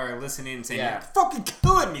listeners are listening and saying, Yeah. you're fucking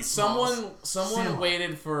killing me, Smalls. Someone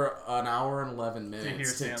waited for an hour and 11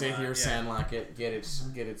 minutes to Sandlot, hear yeah. Sandlot get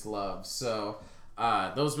its love. So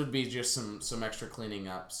those would be just some extra cleaning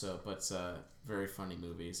up. But very funny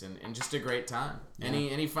movies and just a great time. Yeah.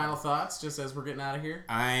 Any final thoughts just as we're getting out of here?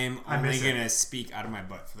 I'm only gonna speak out of my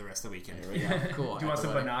butt for the rest of the weekend. There we go. Cool. Do you want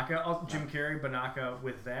some Banaka? Oh, Jim Carrey, Banaka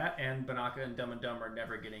with that, and Banaka and Dumb and Dumber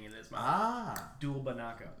never getting in his mouth. Dual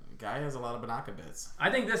Banaka. Guy has a lot of Banaka bits.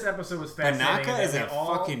 I think this episode was fascinating. Banaka is a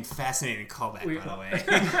fucking fascinating callback, by the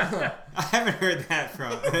way. I haven't heard that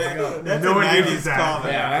from. That's No a one 90s uses that.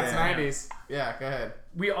 callback. Yeah, that's 90s. Yeah, go ahead.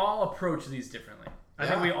 We all approach these differently. I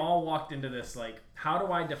think we all walked into this like, how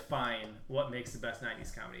do I define what makes the best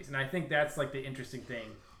 90s comedies? And I think that's like the interesting thing,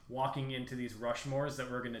 walking into these Rushmores that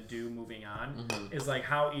we're going to do moving on, is like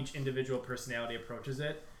how each individual personality approaches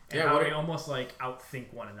it, and how we almost like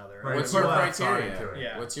outthink one another. Right. What's your Well, criteria?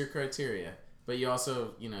 Yeah. What's your criteria? But you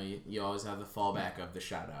also, you always have the fallback of the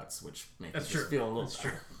shout-outs, which make That's you just true. feel a little... That's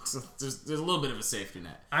true. So there's a little bit of a safety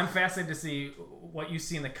net. I'm fascinated to see what you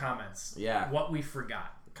see in the comments. Yeah. What we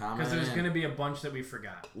forgot. Comment Because there's in. going to be a bunch that we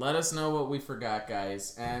forgot. Let us know what we forgot,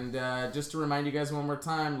 guys. And just to remind you guys one more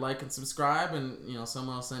time, like and subscribe, and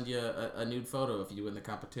someone will send you a nude photo if you win the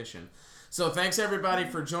competition. So thanks everybody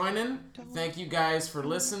for joining. Thank you guys for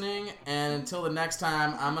listening. And until the next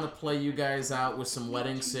time, I'm gonna play you guys out with some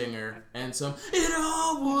Wedding Singer and some "It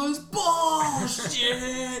All Was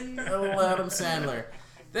Bullshit" Adam Sandler.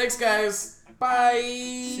 Thanks, guys. Bye.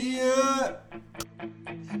 See ya.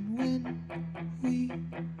 And when we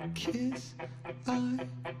kiss, I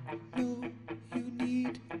know you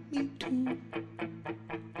need me too.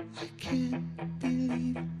 I can't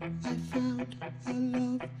believe I found a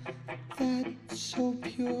love that's so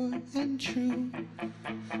pure and true.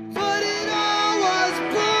 But it all was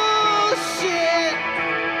bullshit.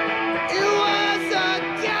 It was a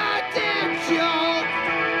goddamn joke.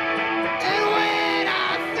 And when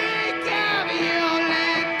I think of you,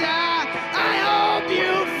 Linda, I hope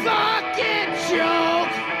you fucking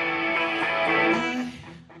choke. I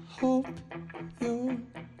hope you're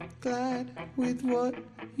glad with what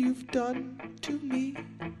you've done to me.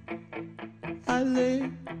 I lay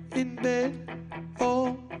in bed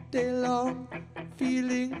all day long,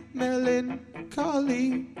 feeling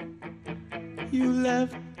melancholy. You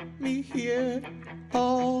left me here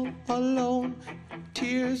all alone,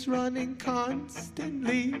 tears running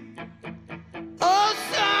constantly. Oh,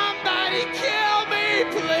 somebody kill me,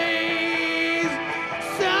 please!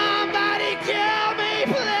 Somebody kill me,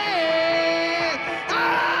 please!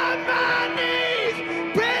 I'm on my knees,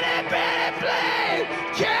 pretty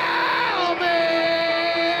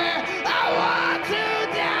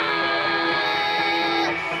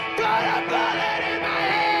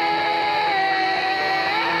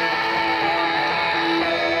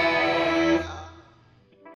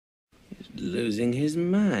losing his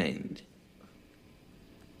mind.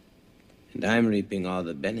 And I'm reaping all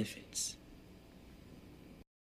the benefits.